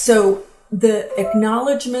 So the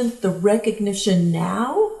acknowledgement, the recognition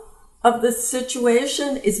now of the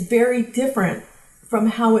situation is very different from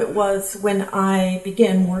how it was when I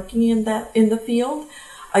began working in the field.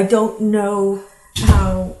 I don't know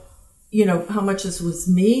how much this was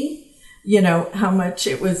me, how much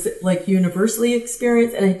it was like universally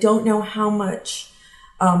experienced, and I don't know how much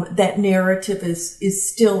that narrative is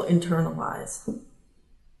still internalized.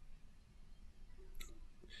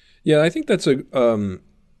 Yeah, I think that's an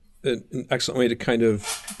excellent way to kind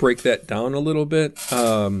of break that down a little bit,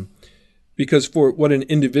 because for what an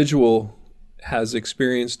individual has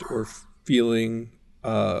experienced or feeling,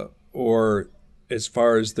 or as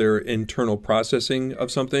far as their internal processing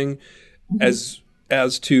of something, as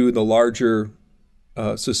to the larger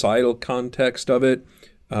societal context of it,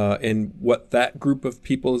 and what that group of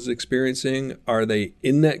people is experiencing. Are they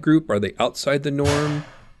in that group? Are they outside the norm?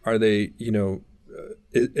 Are they,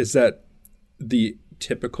 is that the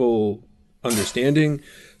typical understanding?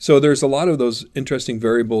 So there's a lot of those interesting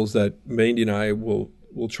variables that Mandy and I will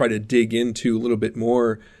try to dig into a little bit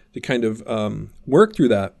more to kind of work through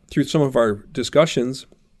that. Through some of our discussions,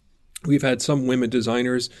 we've had some women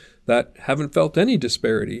designers that haven't felt any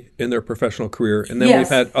disparity in their professional career. And then we've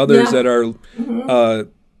had others that are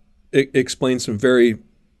explain some very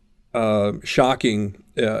shocking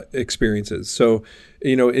experiences. So,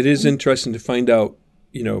 it is interesting to find out,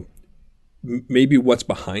 maybe what's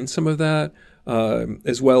behind some of that,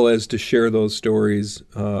 as well as to share those stories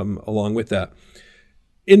along with that.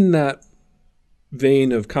 In that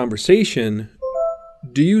vein of conversation,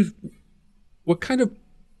 what kind of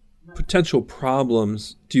potential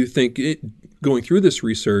problems do you think going through this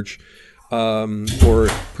research or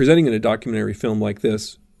presenting in a documentary film like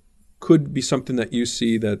this could be something that you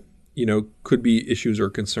see that, could be issues or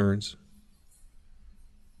concerns?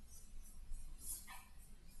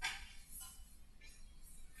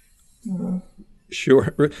 Mm-hmm.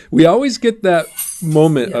 Sure. We always get that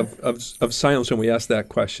moment of silence when we ask that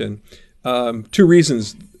question. Two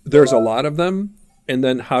reasons. There's a lot of them. And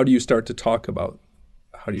then how do you start to talk about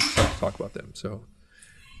them? So,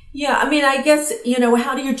 yeah, I mean, I guess,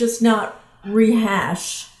 how do you just not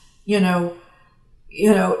rehash,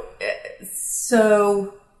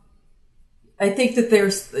 so I think that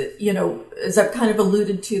there's, as I've kind of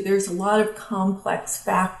alluded to, there's a lot of complex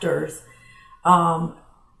factors,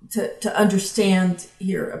 to understand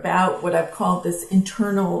here about what I've called this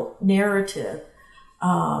internal narrative,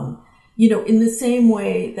 in the same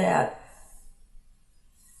way that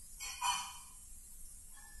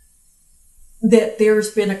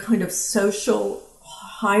there's been a kind of social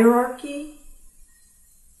hierarchy.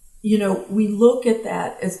 We look at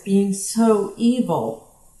that as being so evil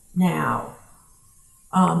now.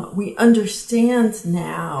 We understand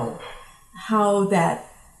now how that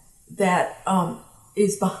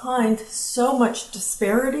is behind so much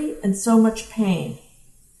disparity and so much pain.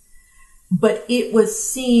 But it was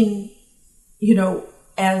seen,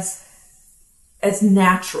 as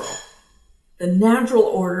natural, the natural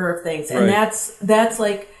order of things. And right.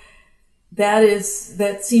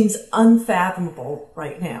 that seems unfathomable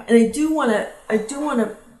right now. And I do want to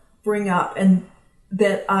bring up and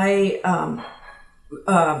that I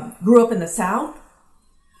grew up in the South.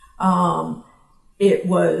 It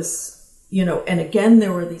was, and again,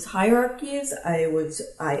 there were these hierarchies. I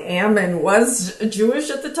am and was Jewish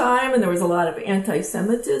at the time, and there was a lot of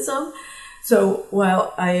anti-Semitism. So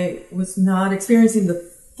while I was not experiencing the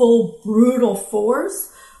full brutal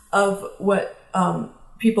force of what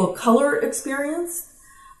people of color experience,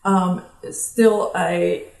 still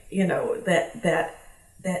that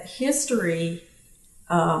history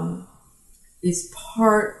is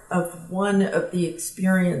part of one of the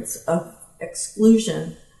experience of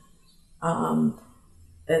exclusion.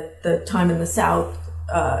 At the time in the South,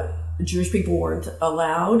 Jewish people weren't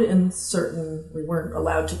allowed we weren't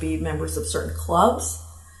allowed to be members of certain clubs.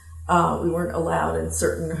 We weren't allowed in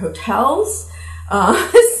certain hotels. Again,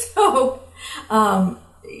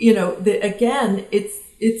 it's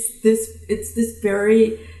this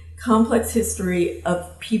very complex history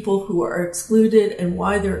of people who are excluded and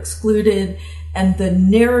why they're excluded, and the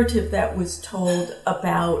narrative that was told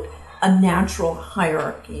about a natural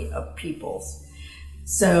hierarchy of peoples.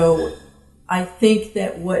 So I think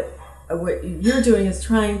that what you're doing is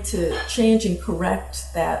trying to change and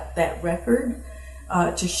correct that record,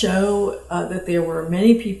 to show that there were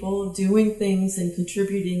many people doing things and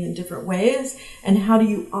contributing in different ways, and how do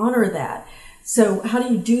you honor that? So how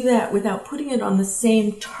do you do that without putting it on the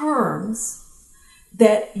same terms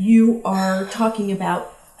that you are talking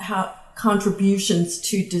about how contributions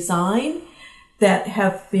to design that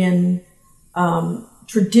have been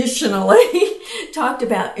traditionally talked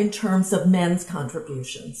about in terms of men's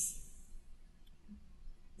contributions?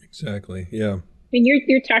 Exactly. Yeah. I mean,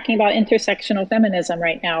 you're talking about intersectional feminism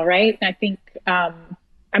right now, right? And I think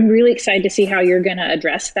I'm really excited to see how you're going to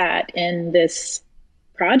address that in this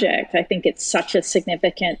project. I think it's such a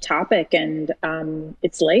significant topic, and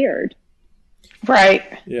it's layered. Right.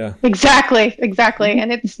 Yeah. Exactly.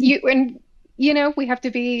 And it's we have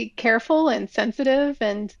to be careful and sensitive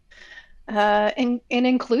and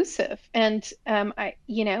inclusive. And I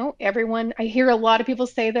hear a lot of people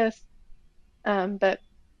say this, but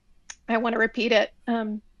I want to repeat it.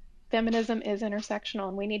 Feminism is intersectional,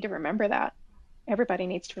 and we need to remember that. Everybody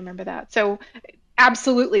needs to remember that. So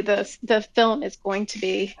absolutely, the film is going to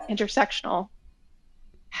be intersectional.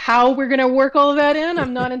 How we're going to work all of that in,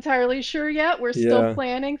 I'm not entirely sure yet. We're still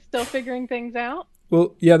planning, still figuring things out.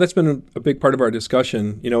 Well, yeah, that's been a big part of our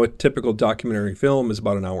discussion. A typical documentary film is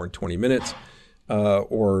about an hour and 20 minutes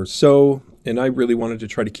or so. And I really wanted to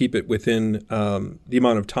try to keep it within the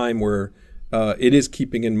amount of time where it is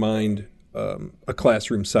keeping in mind a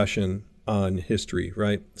classroom session on history,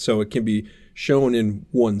 right? So it can be shown in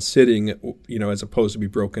one sitting, as opposed to be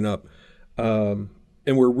broken up. And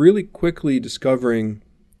we're really quickly discovering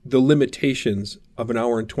the limitations of an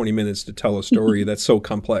hour and 20 minutes to tell a story that's so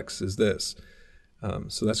complex as this.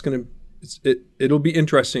 So that's it'll be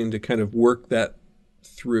interesting to kind of work that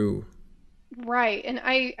through. Right. And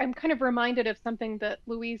I'm kind of reminded of something that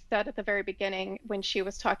Louise said at the very beginning when she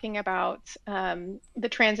was talking about the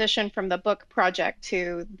transition from the book project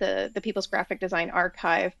to the People's Graphic Design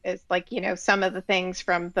Archive is like, some of the things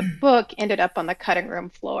from the book ended up on the cutting room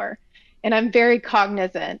floor. And I'm very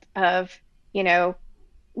cognizant of,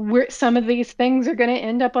 some of these things are going to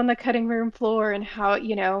end up on the cutting room floor, and how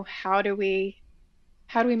do we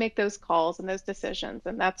make those calls and those decisions?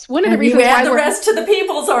 And that's one of the reasons why the rest to the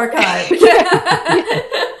People's Archive.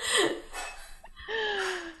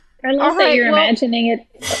 I love that you're imagining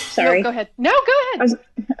it. Sorry. No, go ahead. No, go ahead.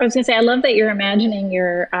 I was going to say, I love that you're imagining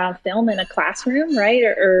your film in a classroom, right?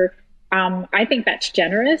 I think that's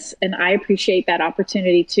generous, and I appreciate that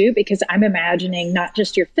opportunity too, because I'm imagining not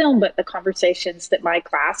just your film, but the conversations that my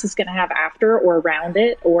class is going to have after or around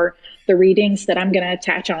it, or the readings that I'm going to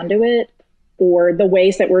attach onto it, or the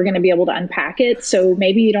ways that we're going to be able to unpack it. So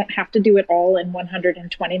maybe you don't have to do it all in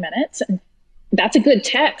 120 minutes. And that's a good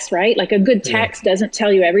text, right? Like a good text doesn't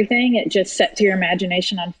tell you everything. It just sets your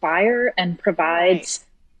imagination on fire and provides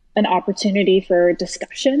an opportunity for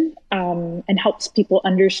discussion, and helps people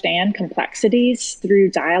understand complexities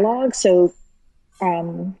through dialogue. So,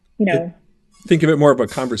 think of it more of a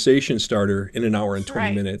conversation starter in an hour and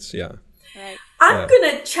 20 minutes. Yeah. Right. I'm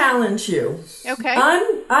going to challenge you. Okay.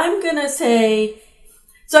 I'm going to say,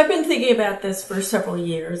 So I've been thinking about this for several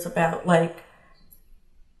years about like,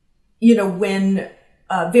 you know, when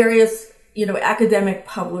various, you know, academic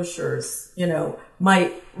publishers, you know,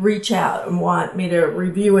 might reach out and want me to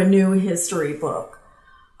review a new history book,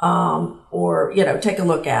 or, you know, take a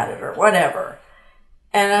look at it or whatever.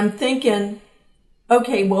 And I'm thinking,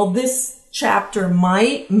 okay, well, this chapter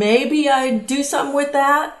maybe I do something with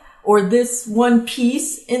that, or this one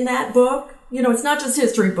piece in that book. You know, it's not just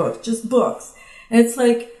history books, just books. And it's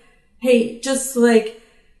like, hey, just like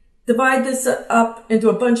divide this up into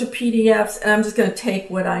a bunch of PDFs, and I'm just going to take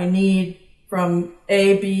what I need from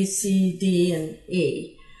A, B, C, D, and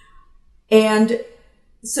E. And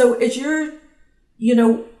so as you're, you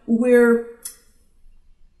know, where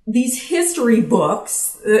these history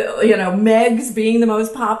books, you know, Meg's being the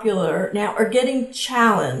most popular now, are getting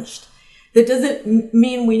challenged. That doesn't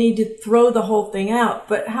mean we need to throw the whole thing out,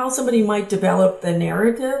 but how somebody might develop the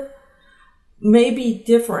narrative may be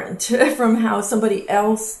different from how somebody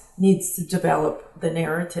else needs to develop the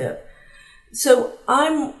narrative. So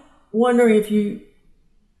I'm wondering if you,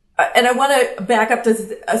 and I want to back up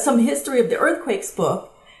to some history of the earthquakes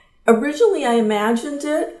book. Originally, I imagined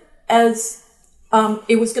it as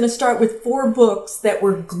it was going to start with 4 books that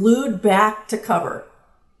were glued back to cover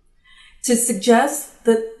to suggest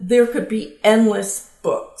that there could be endless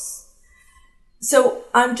books. So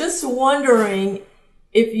I'm just wondering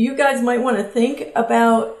if you guys might want to think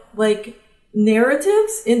about like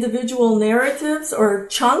narratives, individual narratives or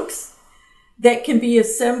chunks that can be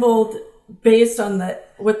assembled based on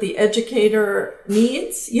what the educator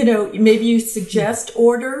needs. You know, maybe you suggest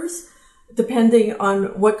orders depending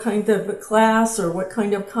on what kind of a class or what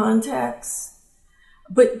kind of context,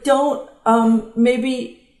 but don't,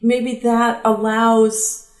 maybe that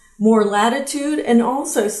allows more latitude and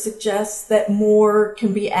also suggests that more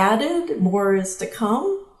can be added, more is to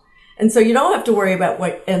come. And so you don't have to worry about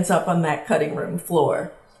what ends up on that cutting room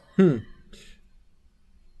floor.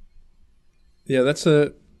 Yeah, that's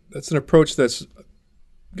an approach that's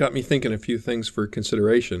got me thinking a few things for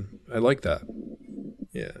consideration. I like that.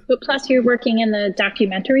 Yeah. But plus you're working in the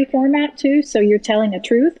documentary format too, so you're telling a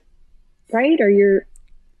truth, right? Or you're...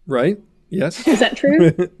 Right. Yes. Is that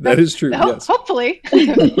true? That is true. Yes. Hopefully.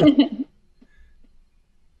 Right,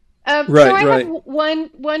 so I right. have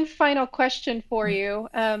one final question for you.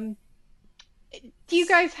 Do you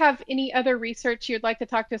guys have any other research you'd like to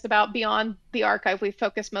talk to us about beyond the archive? We've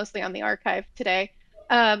focused mostly on the archive today.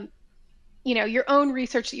 You know, your own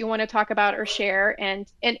research that you want to talk about or share, and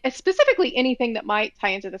specifically anything that might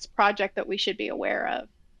tie into this project that we should be aware of.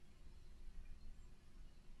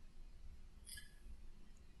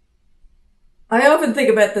 I often think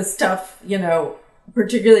about this stuff, you know,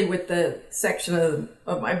 particularly with the section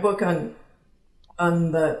of my book on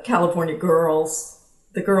the California girls,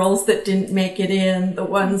 the girls that didn't make it in, the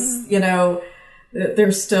ones, you know,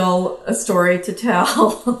 there's still a story to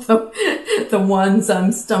tell, the ones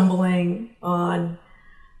I'm stumbling on,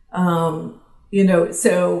 you know,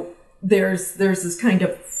 so there's this kind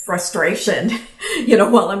of frustration, you know,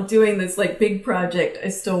 while I'm doing this like big project, I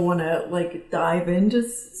still want to like dive into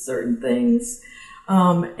certain things,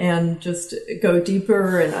 and just go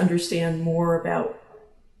deeper and understand more about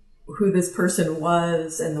who this person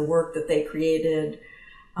was and the work that they created.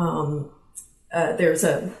 There's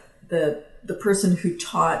the person who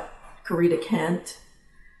taught Corita Kent,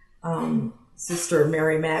 Sister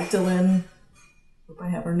Mary Magdalene. Hope I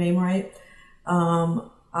have her name right.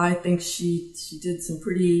 I think she did some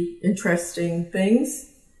pretty interesting things,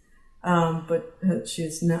 but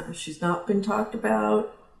she's not been talked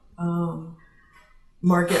about.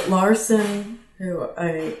 Margaret Larson, who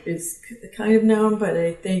is kind of known, but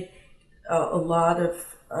I think a lot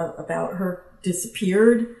of about her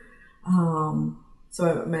disappeared.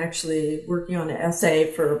 So I'm actually working on an essay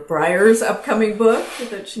for Breyer's upcoming book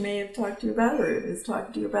that she may have talked to you about or is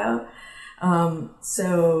talking to you about.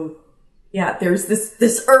 So yeah, there's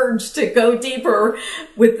this urge to go deeper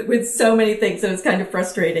with so many things. So it's kind of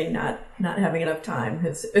frustrating not having enough time.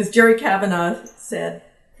 As Jerry Kavanaugh said,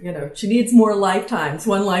 you know, she needs more lifetimes.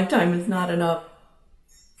 One lifetime is not enough.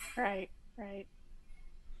 Right.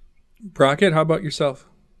 Brockett, how about yourself?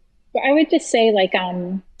 Well, I would just say, like,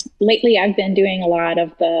 lately I've been doing a lot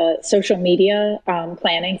of the social media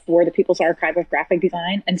planning for the People's Archive of Graphic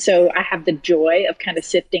Design. And so I have the joy of kind of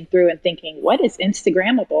sifting through and thinking, what is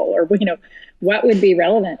Instagrammable, or, you know, what would be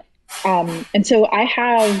relevant? And so I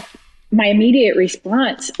have, my immediate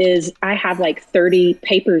response is I have like 30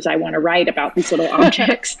 papers I want to write about these little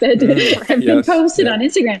objects that have been posted on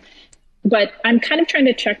Instagram. But I'm kind of trying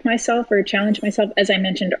to check myself or challenge myself, as I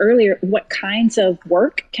mentioned earlier, what kinds of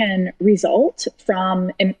work can result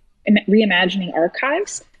from reimagining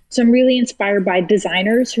archives. So I'm really inspired by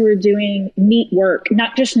designers who are doing neat work,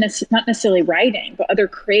 not necessarily writing, but other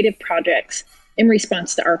creative projects in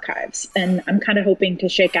response to archives. And I'm kind of hoping to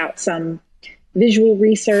shake out some visual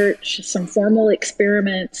research, some formal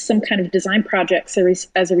experiments, some kind of design projects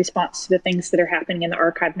as a response to the things that are happening in the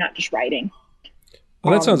archive, not just writing.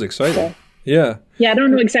 Well, that sounds exciting. So, yeah. Yeah, I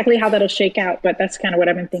don't know exactly how that'll shake out, but that's kind of what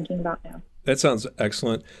I've been thinking about now. That sounds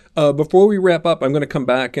excellent. Before we wrap up, I'm going to come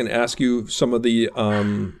back and ask you some of the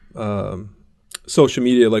social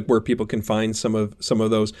media, like where people can find some of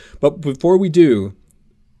those. But before we do,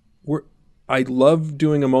 I love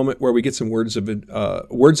doing a moment where we get some words of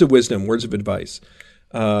wisdom, words of advice.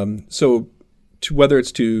 So whether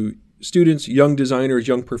it's to students, young designers,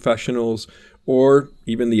 young professionals, or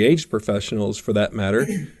even the aged professionals for that matter.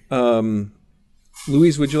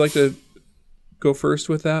 Louise, would you like to go first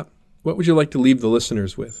with that? What would you like to leave the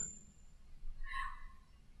listeners with?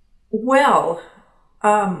 Well,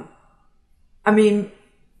 I mean,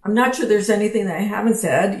 I'm not sure there's anything that I haven't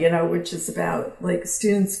said, which is about like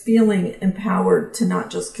students feeling empowered to not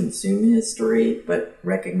just consume history, but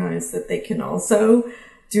recognize that they can also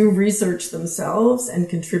do research themselves and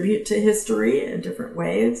contribute to history in different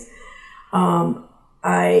ways.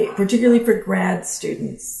 Particularly for grad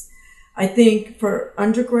students, I think for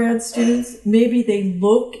undergrad students, maybe they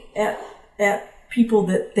look at people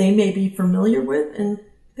that they may be familiar with and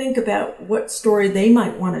think about what story they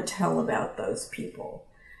might want to tell about those people.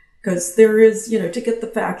 Because there is, to get the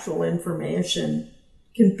factual information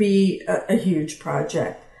can be a huge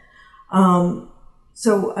project.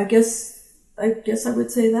 So I guess I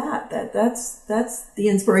would say that's the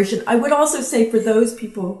inspiration. I would also say for those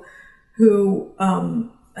people who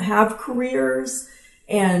have careers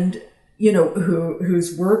and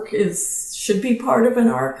whose work should be part of an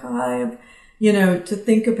archive, to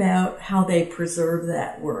think about how they preserve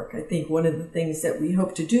that work. I think one of the things that we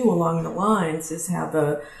hope to do along the lines is have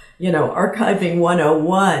a archiving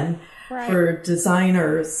 101 right. for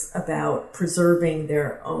designers about preserving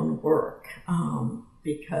their own work,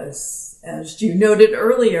 because as you noted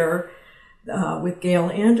earlier. With Gail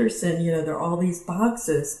Anderson, there are all these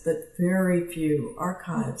boxes, but very few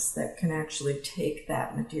archives that can actually take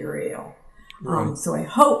that material. Right. So I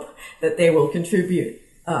hope that they will contribute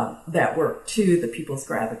that work to the People's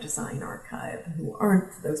Graphic Design Archive,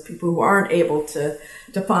 those people who aren't able to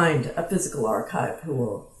find a physical archive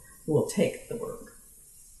who will take the work.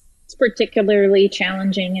 It's particularly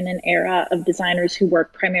challenging in an era of designers who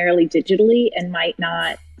work primarily digitally and might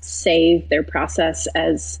not save their process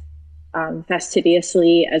as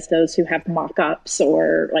fastidiously as those who have mock-ups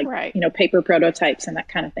or right. Paper prototypes and that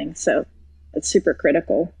kind of thing. So it's super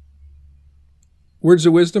critical. Words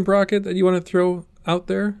of wisdom, Brockett, that you want to throw out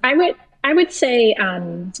there? I would say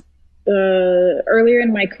earlier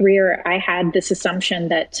in my career, I had this assumption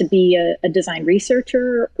that to be a design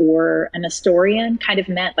researcher or an historian kind of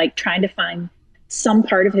meant like trying to find some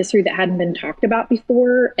part of history that hadn't been talked about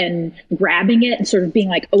before and grabbing it and sort of being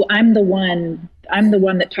like, oh, I'm the one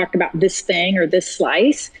that talked about this thing or this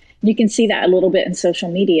slice. You can see that a little bit in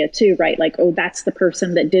social media too, right? Like, oh, that's the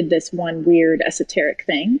person that did this one weird esoteric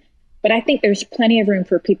thing. But I think there's plenty of room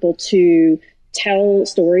for people to tell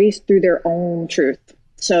stories through their own truth.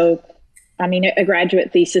 So, I mean, a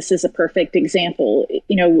graduate thesis is a perfect example.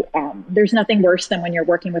 There's nothing worse than when you're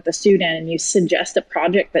working with a student and you suggest a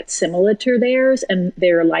project that's similar to theirs and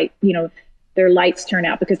their lights turn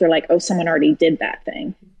out because they're like, oh, someone already did that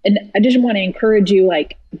thing. And I just want to encourage you,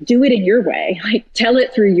 like, do it in your way, like tell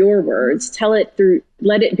it through your words,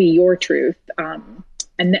 let it be your truth. And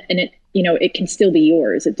it, it can still be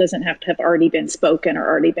yours. It doesn't have to have already been spoken or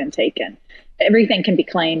already been taken. Everything can be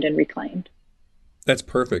claimed and reclaimed. That's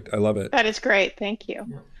perfect. I love it. That is great. Thank you.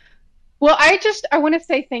 Yeah. Well, I want to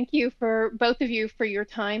say thank you for both of you for your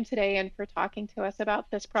time today and for talking to us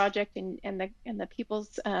about this project and the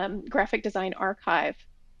People's Graphic Design Archive.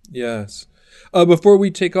 Yes. Before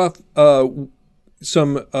we take off,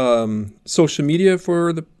 some social media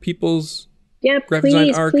for the People's Graphic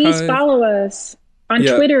Design Archive. Please follow us on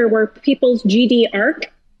Twitter. We're People's GD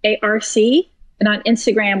Arc, ARC, and on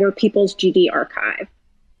Instagram we're People's GD Archive.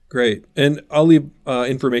 Great. And I'll leave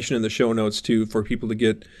information in the show notes too for people to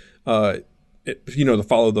get, to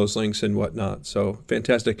follow those links and whatnot. So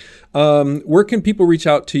fantastic. Where can people reach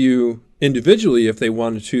out to you individually if they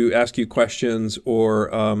wanted to ask you questions or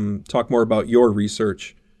talk more about your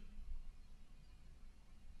research?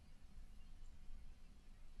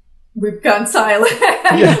 We've gone silent. We've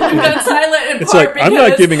gone silent in it's part like, because I'm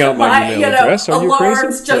not giving out my email address. Are you crazy?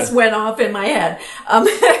 Alarms just went off in my head.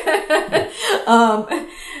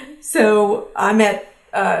 So I'm at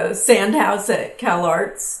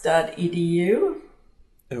sandhouse@calarts.edu.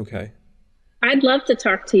 Okay. I'd love to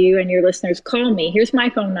talk to you and your listeners. Call me. Here's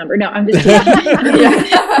my phone number. No, I'm just kidding.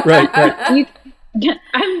 Right. I'm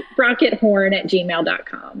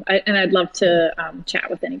brocketthorn@gmail.com. And I'd love to chat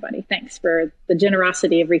with anybody. Thanks for the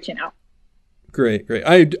generosity of reaching out. Great.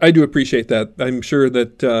 I do appreciate that. I'm sure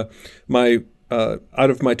that out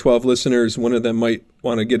of my 12 listeners, one of them might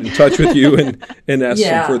want to get in touch with you and ask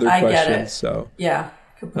some further questions. Get it. So yeah,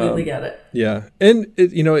 completely get it. Yeah, and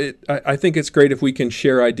I think it's great if we can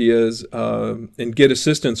share ideas and get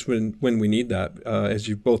assistance when we need that. As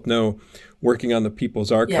you both know, working on the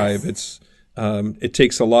People's Archive, it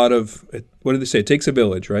takes a lot of, what do they say? It takes a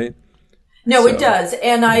village, right? No, it does.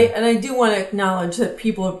 And I do want to acknowledge that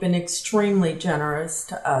people have been extremely generous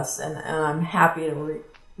to us, and I'm happy to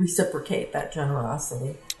reciprocate that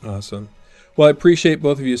generosity. Awesome. Well, I appreciate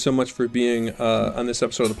both of you so much for being on this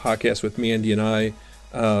episode of the podcast with me, Andy, and I.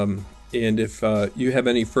 And if you have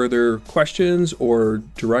any further questions or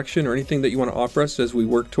direction or anything that you want to offer us as we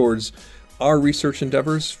work towards our research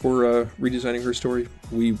endeavors for redesigning her story,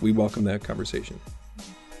 we welcome that conversation.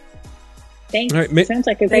 Thanks. All right, sounds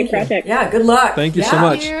like a great project. Yeah, good luck. Thank you so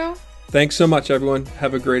much. Thanks so much, everyone.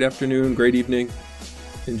 Have a great afternoon, great evening.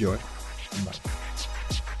 Enjoy. Bye.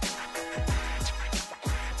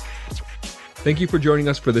 Thank you for joining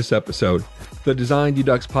us for this episode. The Design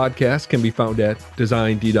Dedux podcast can be found at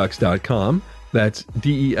designdedux.com. That's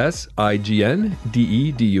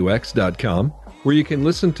DESIGNDEDUX.com, where you can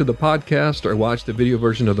listen to the podcast or watch the video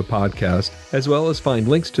version of the podcast, as well as find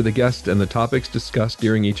links to the guests and the topics discussed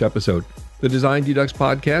during each episode. The Design Dedux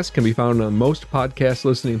podcast can be found on most podcast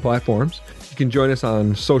listening platforms. You can join us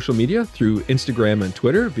on social media through Instagram and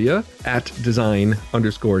Twitter via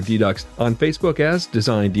 @design_dedux, on Facebook as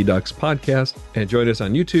Design Dedux Podcast, and join us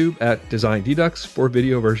on YouTube at Design Dedux for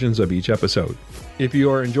video versions of each episode. If you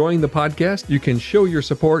are enjoying the podcast, you can show your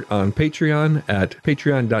support on Patreon at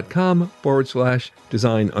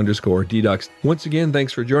patreon.com/design_dedux. Once again,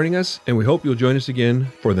 thanks for joining us, and we hope you'll join us again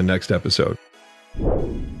for the next episode.